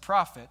as the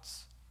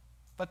prophets,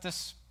 let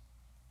this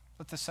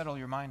settle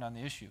your mind on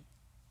the issue.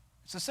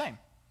 It's the same.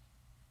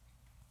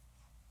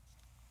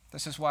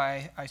 This is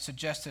why I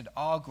suggested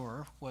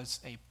Agur was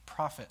a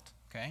prophet,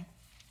 okay?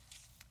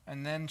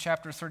 And then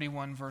chapter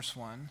 31, verse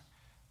 1,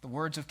 the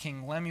words of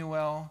King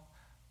Lemuel,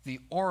 the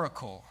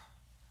oracle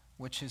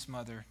which his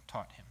mother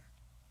taught him.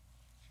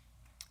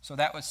 So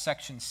that was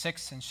section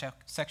 6 and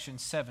section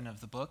 7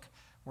 of the book,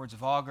 words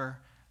of Agur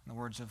and the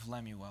words of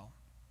Lemuel.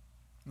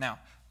 Now,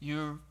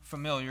 you're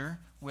familiar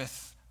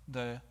with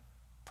the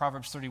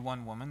Proverbs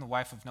 31 woman, the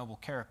wife of noble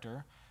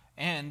character,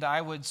 and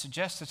I would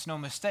suggest it's no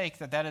mistake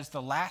that is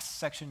the last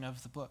section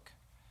of the book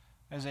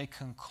as a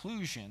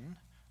conclusion,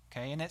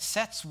 okay, and it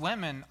sets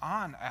women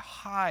on a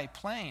high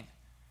plane.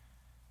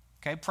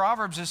 Okay,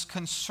 Proverbs is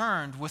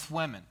concerned with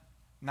women,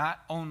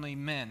 not only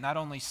men, not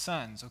only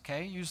sons,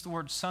 okay? Use the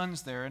word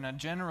sons there in a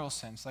general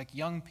sense, like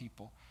young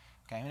people,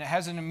 okay? And it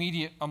has a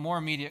more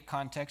immediate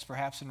context,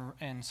 perhaps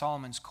in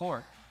Solomon's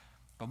court.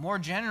 But more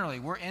generally,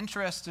 we're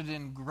interested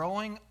in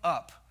growing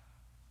up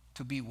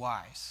to be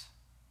wise.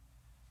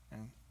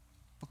 And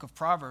the book of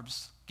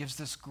Proverbs gives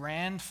this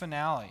grand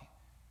finale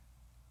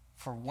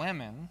for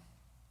women,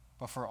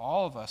 but for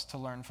all of us to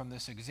learn from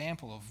this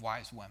example of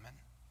wise women.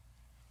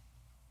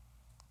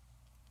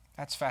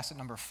 That's facet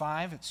number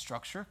 5, its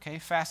structure. Okay,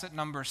 facet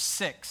number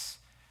 6,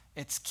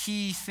 its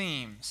key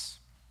themes.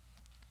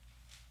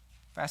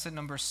 Facet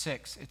number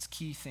 6, its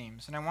key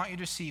themes. And I want you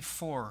to see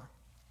 4.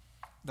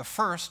 The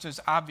first is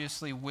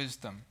obviously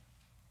wisdom.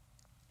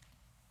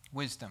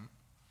 Wisdom.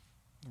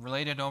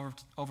 Related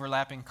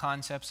overlapping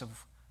concepts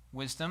of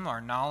wisdom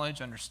are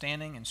knowledge,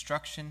 understanding,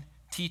 instruction,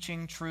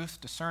 teaching, truth,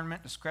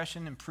 discernment,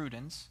 discretion, and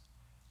prudence.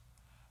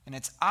 And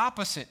it's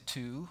opposite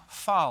to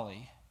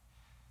folly,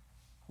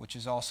 which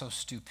is also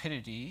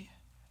stupidity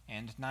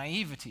and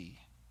naivety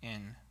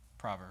in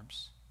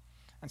Proverbs.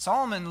 And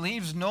Solomon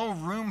leaves no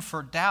room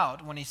for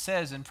doubt when he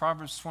says in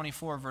Proverbs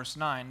 24, verse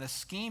 9, the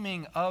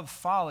scheming of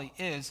folly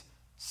is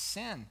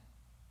sin.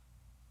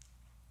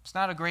 It's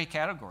not a gray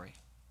category.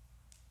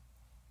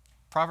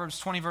 Proverbs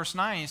 20, verse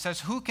 9, he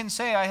says, who can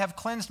say, I have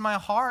cleansed my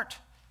heart,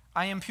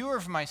 I am pure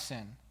of my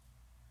sin?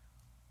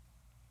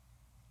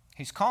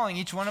 He's calling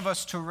each one of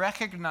us to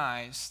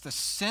recognize the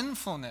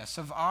sinfulness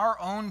of our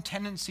own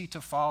tendency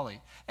to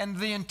folly and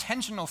the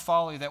intentional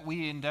folly that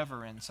we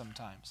endeavor in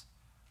sometimes.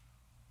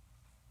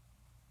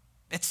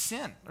 It's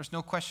sin. There's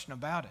no question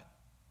about it.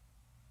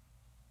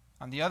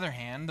 On the other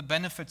hand, the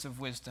benefits of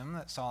wisdom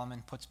that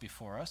Solomon puts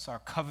before us are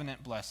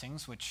covenant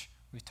blessings, which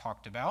we've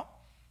talked about.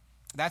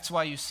 That's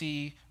why you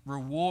see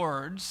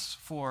rewards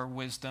for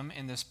wisdom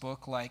in this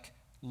book like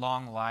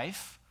long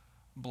life,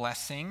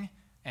 blessing,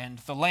 and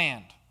the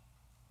land.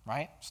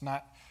 Right?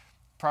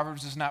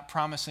 Proverbs is not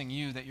promising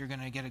you that you're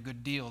going to get a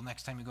good deal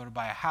next time you go to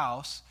buy a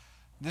house.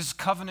 This is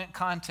covenant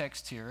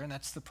context here, and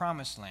that's the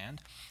promised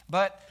land.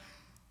 But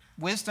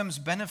wisdom's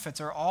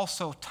benefits are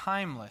also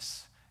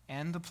timeless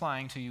and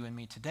applying to you and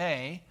me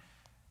today.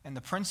 And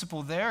the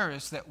principle there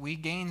is that we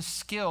gain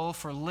skill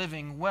for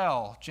living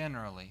well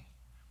generally.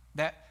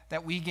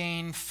 That we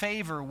gain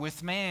favor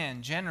with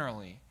man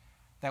generally.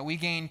 That we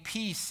gain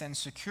peace and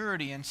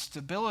security and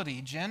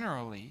stability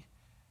generally.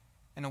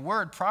 In a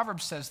word,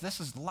 Proverbs says this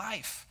is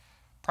life.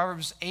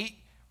 Proverbs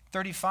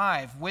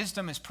 8:35,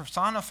 wisdom is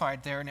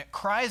personified there, and it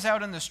cries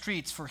out in the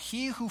streets, for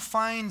he who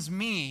finds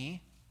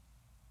me,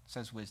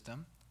 says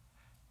wisdom,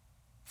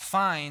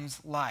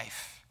 finds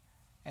life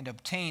and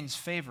obtains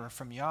favor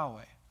from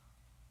Yahweh.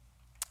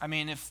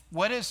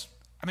 What is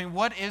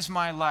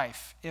my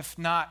life if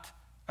not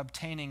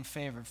obtaining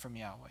favor from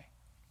Yahweh?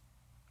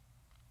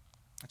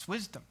 It's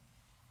wisdom.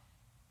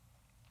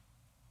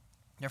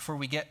 Therefore,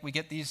 we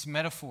get these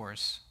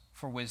metaphors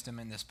for wisdom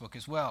in this book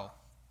as well.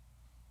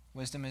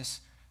 Wisdom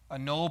is a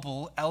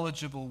noble,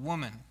 eligible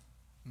woman,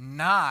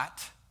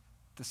 not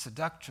the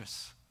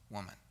seductress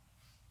woman.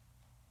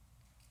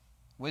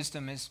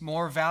 Wisdom is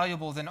more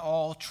valuable than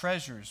all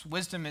treasures.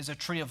 Wisdom is a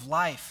tree of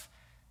life.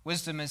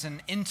 Wisdom is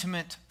an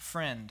intimate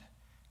friend.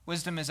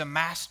 Wisdom is a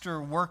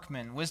master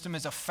workman. Wisdom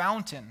is a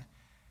fountain.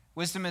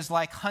 Wisdom is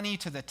like honey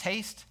to the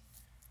taste.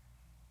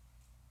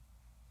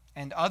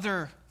 And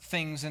other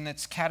things in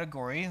its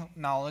category,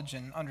 knowledge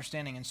and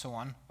understanding and so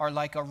on, are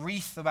like a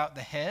wreath about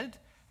the head.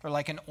 They're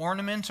like an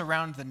ornament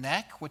around the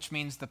neck, which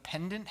means the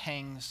pendant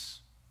hangs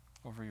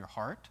over your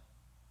heart.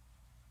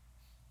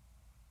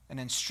 An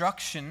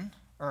instruction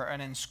or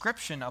an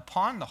inscription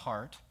upon the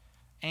heart,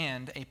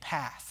 and a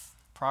path.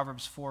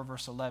 Proverbs 4,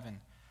 verse 11.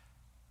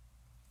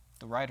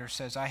 The writer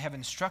says, I have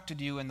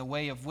instructed you in the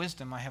way of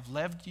wisdom. I have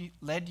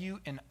led you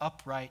in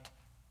upright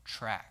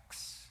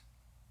tracks.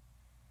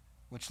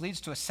 Which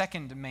leads to a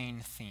second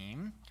main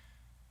theme.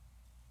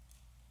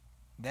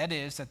 That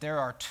is that there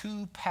are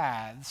two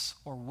paths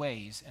or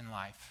ways in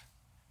life.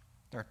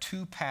 There are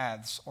two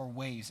paths or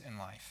ways in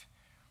life.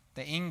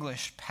 The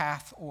English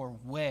path or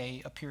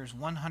way appears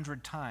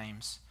 100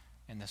 times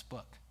in this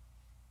book.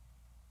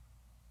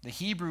 The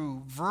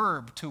Hebrew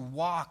verb to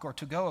walk or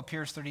to go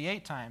appears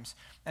 38 times.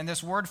 And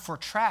this word for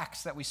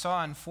tracks that we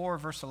saw in 4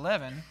 verse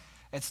 11,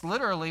 it's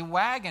literally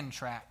wagon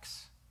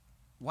tracks.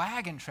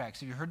 Wagon tracks.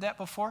 Have you heard that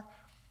before?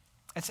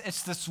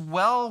 It's this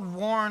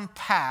well-worn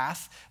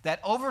path that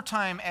over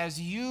time,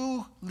 as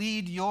you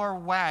lead your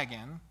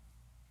wagon,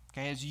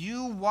 okay, as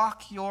you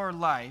walk your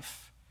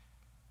life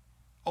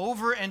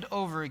over and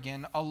over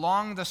again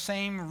along the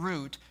same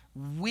route,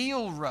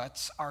 wheel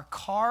ruts are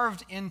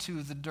carved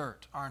into the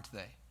dirt, aren't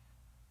they?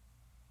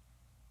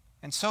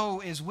 And so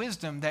is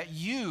wisdom, that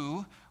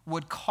you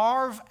would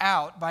carve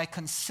out by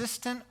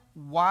consistent,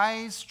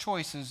 wise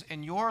choices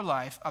in your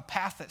life a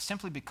path that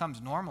simply becomes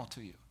normal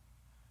to you.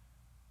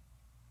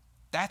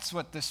 That's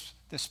what this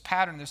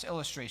pattern, this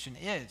illustration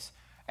is.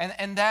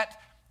 And that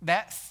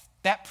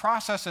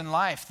process in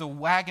life, the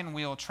wagon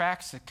wheel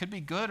tracks, it could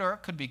be good or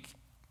it could be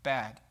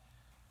bad.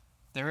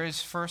 There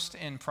is first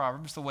in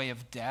Proverbs the way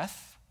of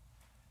death.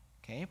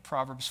 Okay,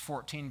 Proverbs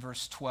 14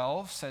 verse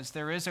 12 says,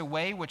 there is a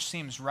way which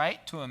seems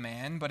right to a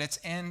man, but its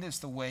end is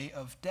the way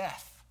of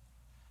death.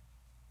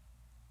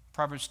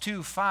 Proverbs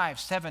 2, 5,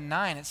 7,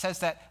 9, it says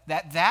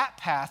that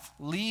path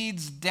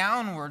leads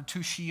downward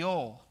to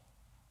Sheol,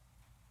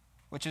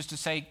 which is to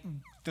say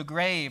the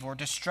grave or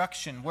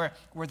destruction, where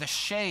the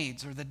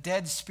shades or the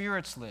dead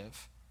spirits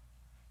live.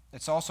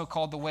 It's also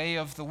called the way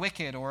of the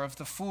wicked or of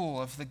the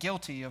fool, of the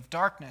guilty, of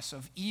darkness,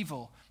 of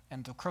evil,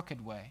 and the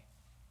crooked way.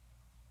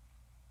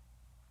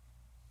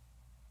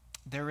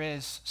 There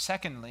is,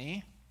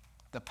 secondly,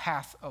 the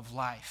path of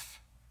life.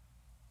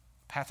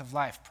 Path of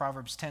life,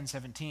 Proverbs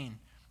 10:17.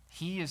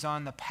 He is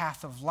on the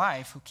path of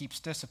life who keeps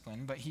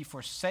discipline, but he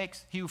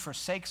who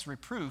forsakes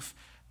reproof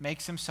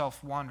makes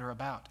himself wander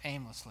about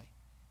aimlessly.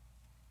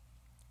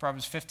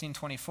 Proverbs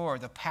 15:24,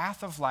 the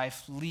path of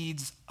life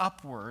leads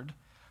upward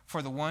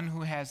for the one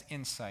who has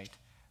insight,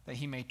 that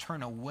he may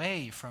turn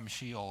away from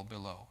Sheol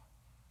below.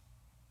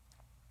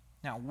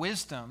 Now,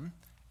 wisdom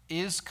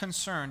is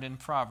concerned in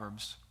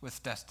Proverbs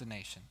with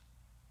destination,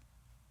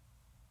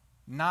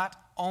 not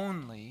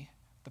only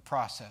the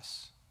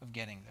process of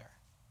getting there.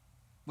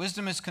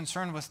 Wisdom is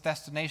concerned with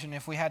destination.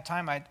 If we had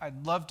time,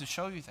 I'd love to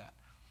show you that.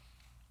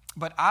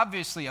 But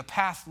obviously, a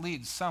path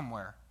leads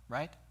somewhere,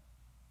 right?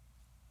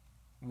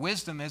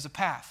 Wisdom is a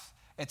path.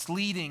 It's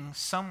leading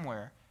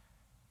somewhere.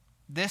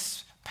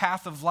 This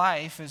path of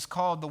life is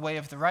called the way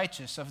of the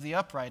righteous, of the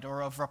upright,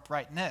 or of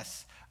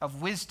uprightness,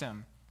 of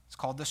wisdom. It's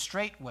called the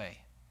straight way.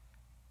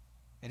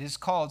 It is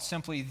called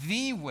simply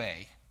the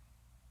way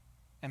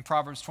in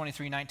Proverbs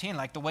 23:19,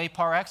 like the way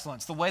par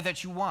excellence, the way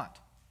that you want.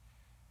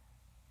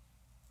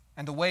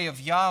 And the way of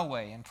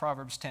Yahweh in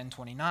Proverbs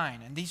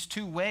 10:29. And these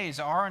two ways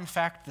are in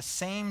fact the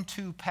same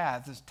two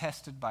paths as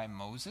attested by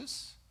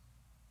Moses,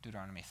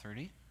 Deuteronomy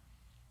 30,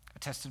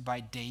 attested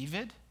by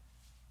David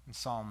in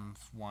Psalm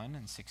 1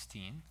 and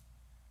 16,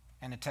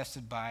 and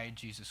attested by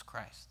Jesus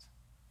Christ.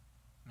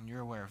 And you're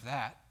aware of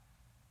that.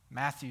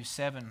 Matthew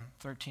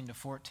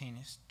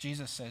 7:13-14,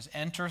 Jesus says,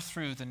 enter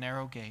through the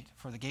narrow gate,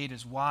 for the gate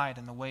is wide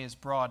and the way is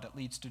broad that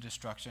leads to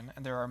destruction,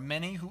 and there are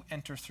many who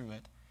enter through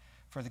it.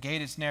 For the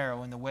gate is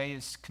narrow and the way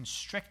is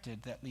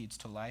constricted that leads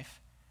to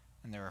life,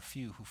 and there are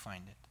few who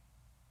find it.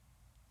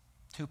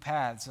 Two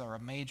paths are a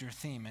major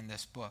theme in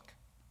this book.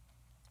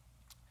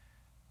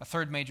 A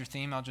third major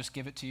theme, I'll just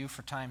give it to you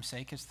for time's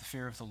sake, is the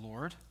fear of the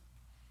Lord,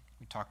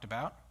 we talked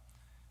about.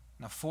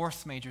 And a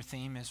fourth major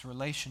theme is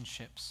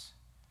relationships.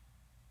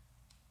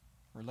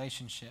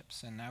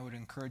 Relationships. And I would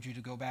encourage you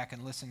to go back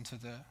and listen to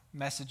the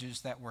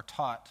messages that were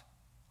taught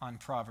on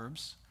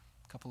Proverbs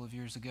a couple of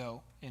years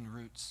ago in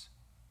Roots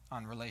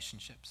on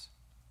relationships.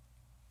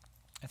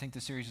 I think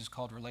the series is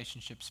called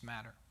Relationships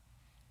Matter.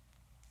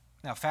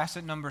 Now,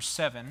 facet number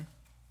 7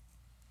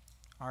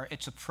 are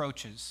its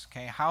approaches.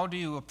 Okay, how do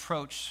you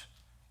approach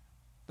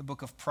the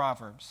book of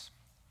Proverbs?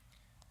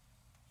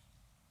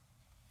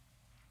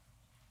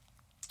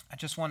 I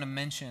just want to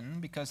mention,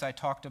 because I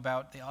talked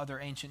about the other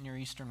ancient Near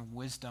Eastern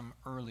wisdom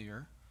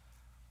earlier,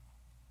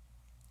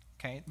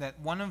 okay, that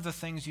one of the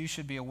things you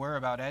should be aware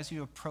about as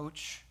you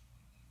approach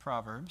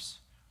Proverbs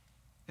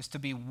is to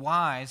be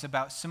wise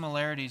about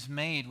similarities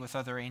made with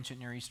other ancient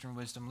Near Eastern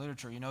wisdom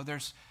literature. You know,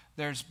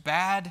 there's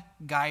bad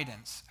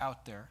guidance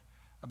out there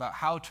about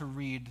how to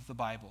read the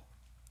Bible.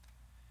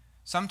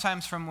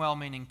 Sometimes from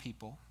well-meaning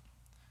people,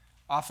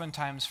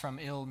 oftentimes from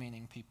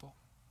ill-meaning people.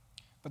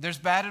 But there's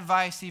bad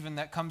advice even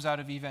that comes out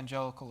of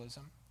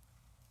evangelicalism.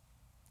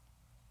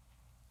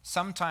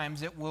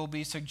 Sometimes it will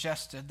be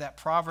suggested that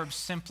Proverbs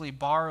simply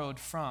borrowed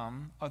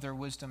from other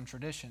wisdom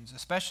traditions,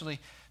 especially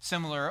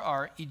similar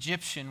are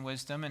Egyptian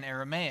wisdom and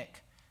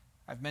Aramaic.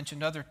 I've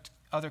mentioned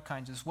other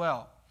kinds as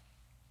well.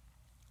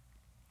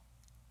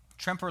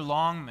 Tremper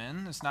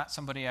Longman is not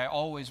somebody I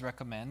always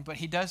recommend, but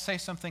he does say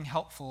something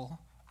helpful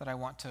that I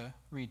want to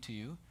read to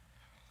you.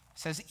 It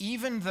says,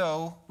 even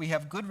though we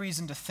have good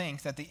reason to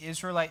think that the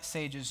Israelite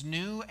sages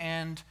knew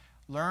and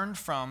learned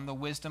from the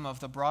wisdom of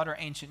the broader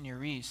ancient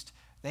Near East,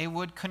 they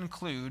would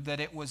conclude that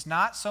it was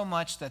not so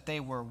much that they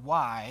were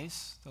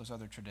wise, those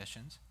other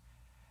traditions,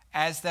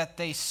 as that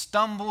they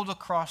stumbled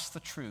across the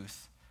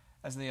truth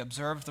as they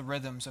observed the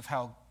rhythms of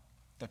how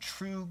the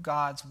true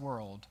God's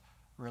world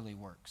really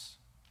works.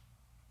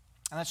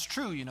 And that's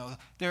true, you know.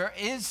 There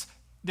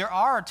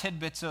are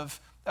tidbits of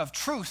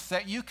truth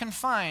that you can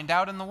find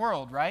out in the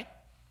world, right?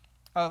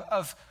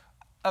 Of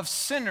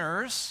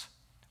sinners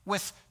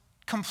with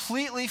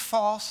completely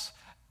false,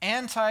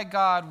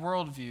 anti-God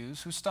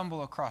worldviews who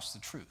stumble across the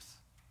truth.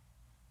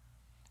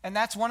 And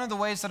that's one of the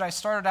ways that I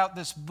started out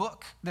this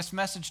book, this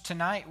message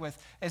tonight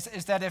with,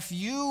 is that if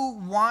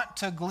you want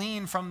to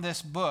glean from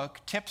this book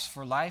tips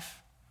for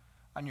life,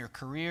 on your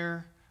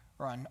career,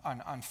 or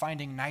on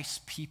finding nice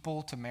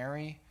people to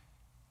marry,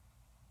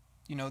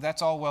 you know,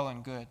 that's all well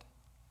and good.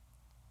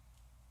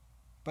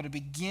 But it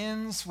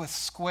begins with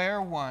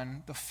square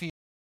one, the fear.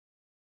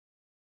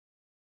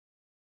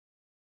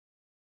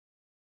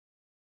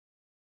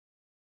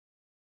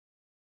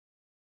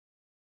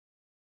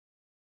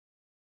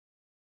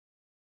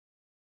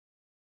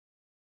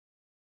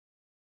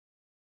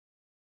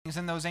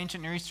 In those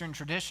ancient Near Eastern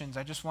traditions,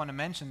 I just want to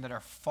mention that are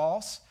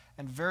false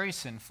and very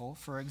sinful.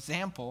 For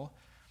example,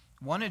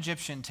 one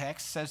Egyptian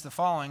text says the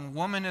following: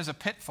 woman is a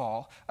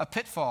pitfall, a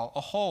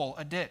hole,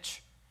 a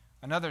ditch.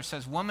 Another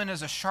says, woman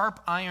is a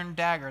sharp iron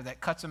dagger that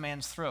cuts a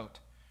man's throat.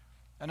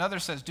 Another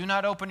says, do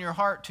not open your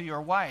heart to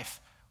your wife.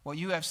 What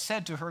you have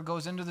said to her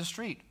goes into the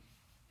street.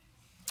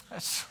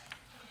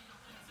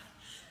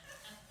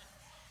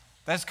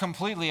 That's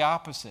completely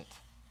opposite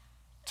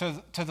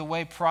to the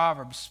way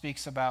Proverbs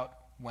speaks about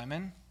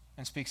women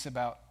and speaks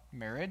about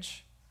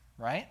marriage,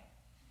 right?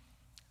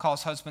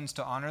 Calls husbands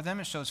to honor them.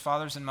 It shows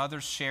fathers and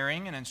mothers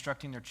sharing and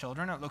instructing their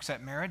children. It looks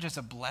at marriage as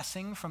a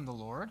blessing from the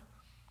Lord.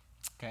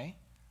 Okay?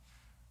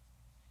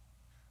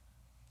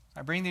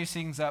 I bring these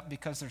things up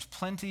because there's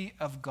plenty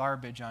of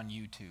garbage on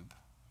YouTube.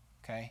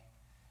 Okay?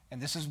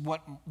 And this is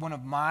one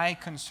of my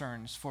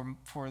concerns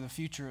for the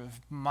future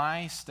of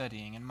my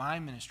studying and my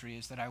ministry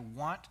is that I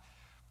want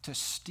to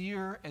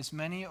steer as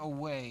many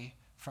away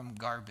from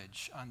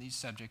garbage on these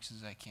subjects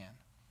as I can.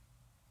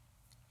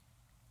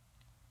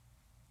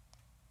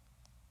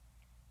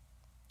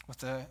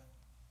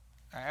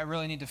 I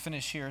really need to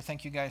finish here.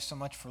 Thank you guys so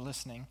much for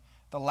listening.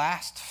 The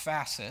last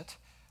facet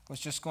was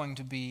just going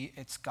to be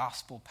its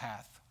gospel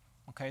path.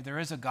 Okay, there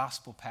is a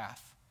gospel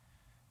path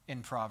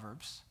in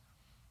Proverbs.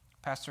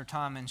 Pastor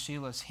Tom and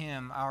Sheila's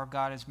hymn, Our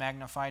God is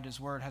Magnified, His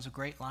Word, has a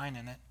great line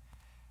in it.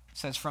 It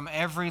says, from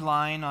every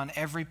line on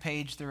every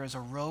page there is a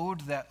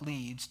road that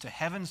leads to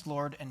heaven's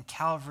Lord and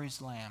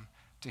Calvary's Lamb,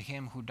 to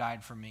Him who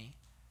died for me.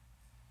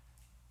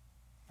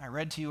 I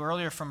read to you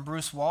earlier from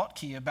Bruce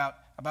Waltke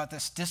about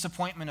this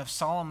disappointment of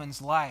Solomon's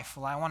life.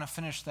 Well, I want to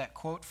finish that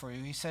quote for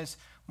you. He says,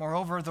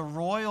 moreover, the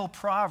royal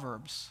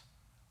Proverbs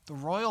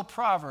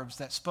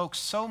that spoke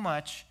so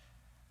much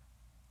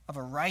of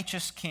a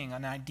righteous king,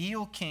 an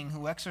ideal king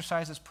who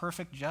exercises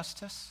perfect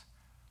justice,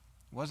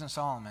 wasn't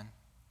Solomon.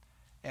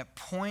 It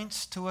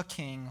points to a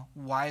king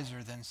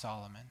wiser than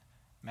Solomon.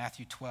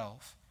 Matthew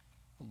 12,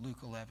 Luke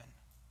 11.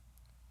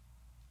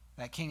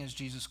 That king is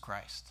Jesus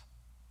Christ.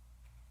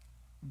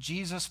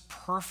 Jesus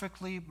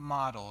perfectly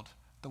modeled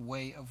the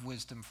way of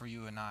wisdom for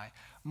you and I.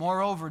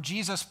 Moreover,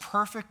 Jesus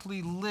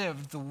perfectly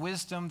lived the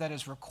wisdom that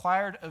is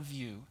required of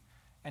you,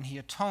 and He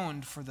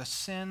atoned for the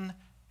sin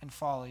and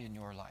folly in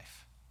your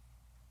life.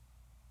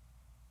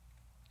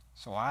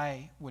 So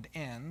I would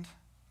end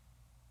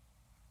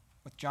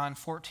with John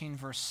 14,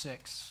 verse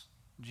 6.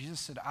 Jesus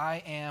said,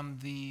 I am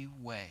the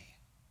way,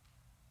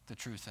 the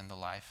truth, and the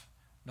life.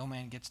 No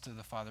man gets to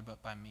the Father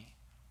but by me.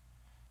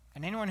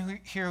 And anyone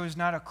here who is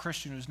not a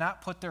Christian, who has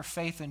not put their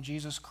faith in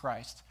Jesus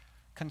Christ,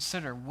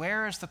 consider,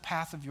 where is the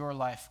path of your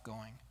life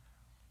going?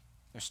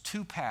 There's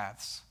two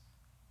paths.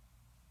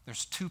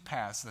 There's two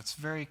paths that's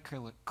very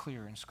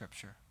clear in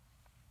Scripture.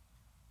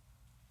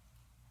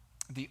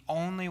 The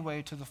only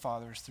way to the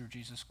Father is through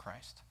Jesus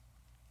Christ.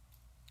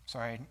 So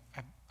I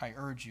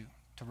urge you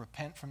to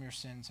repent from your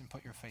sins and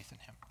put your faith in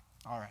him.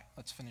 All right,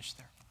 let's finish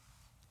there.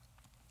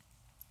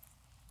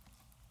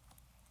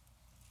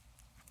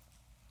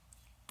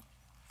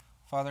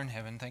 Father in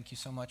heaven, thank you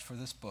so much for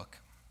this book.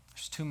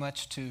 There's too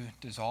much to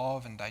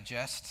dissolve and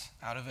digest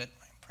out of it.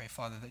 I pray,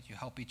 Father, that you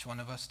help each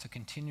one of us to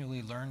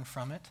continually learn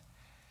from it.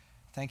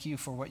 Thank you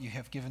for what you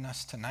have given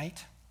us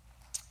tonight.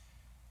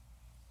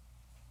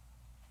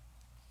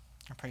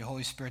 I pray,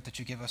 Holy Spirit, that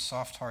you give us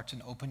soft hearts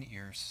and open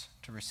ears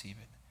to receive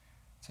it.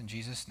 It's in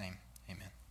Jesus' name, amen.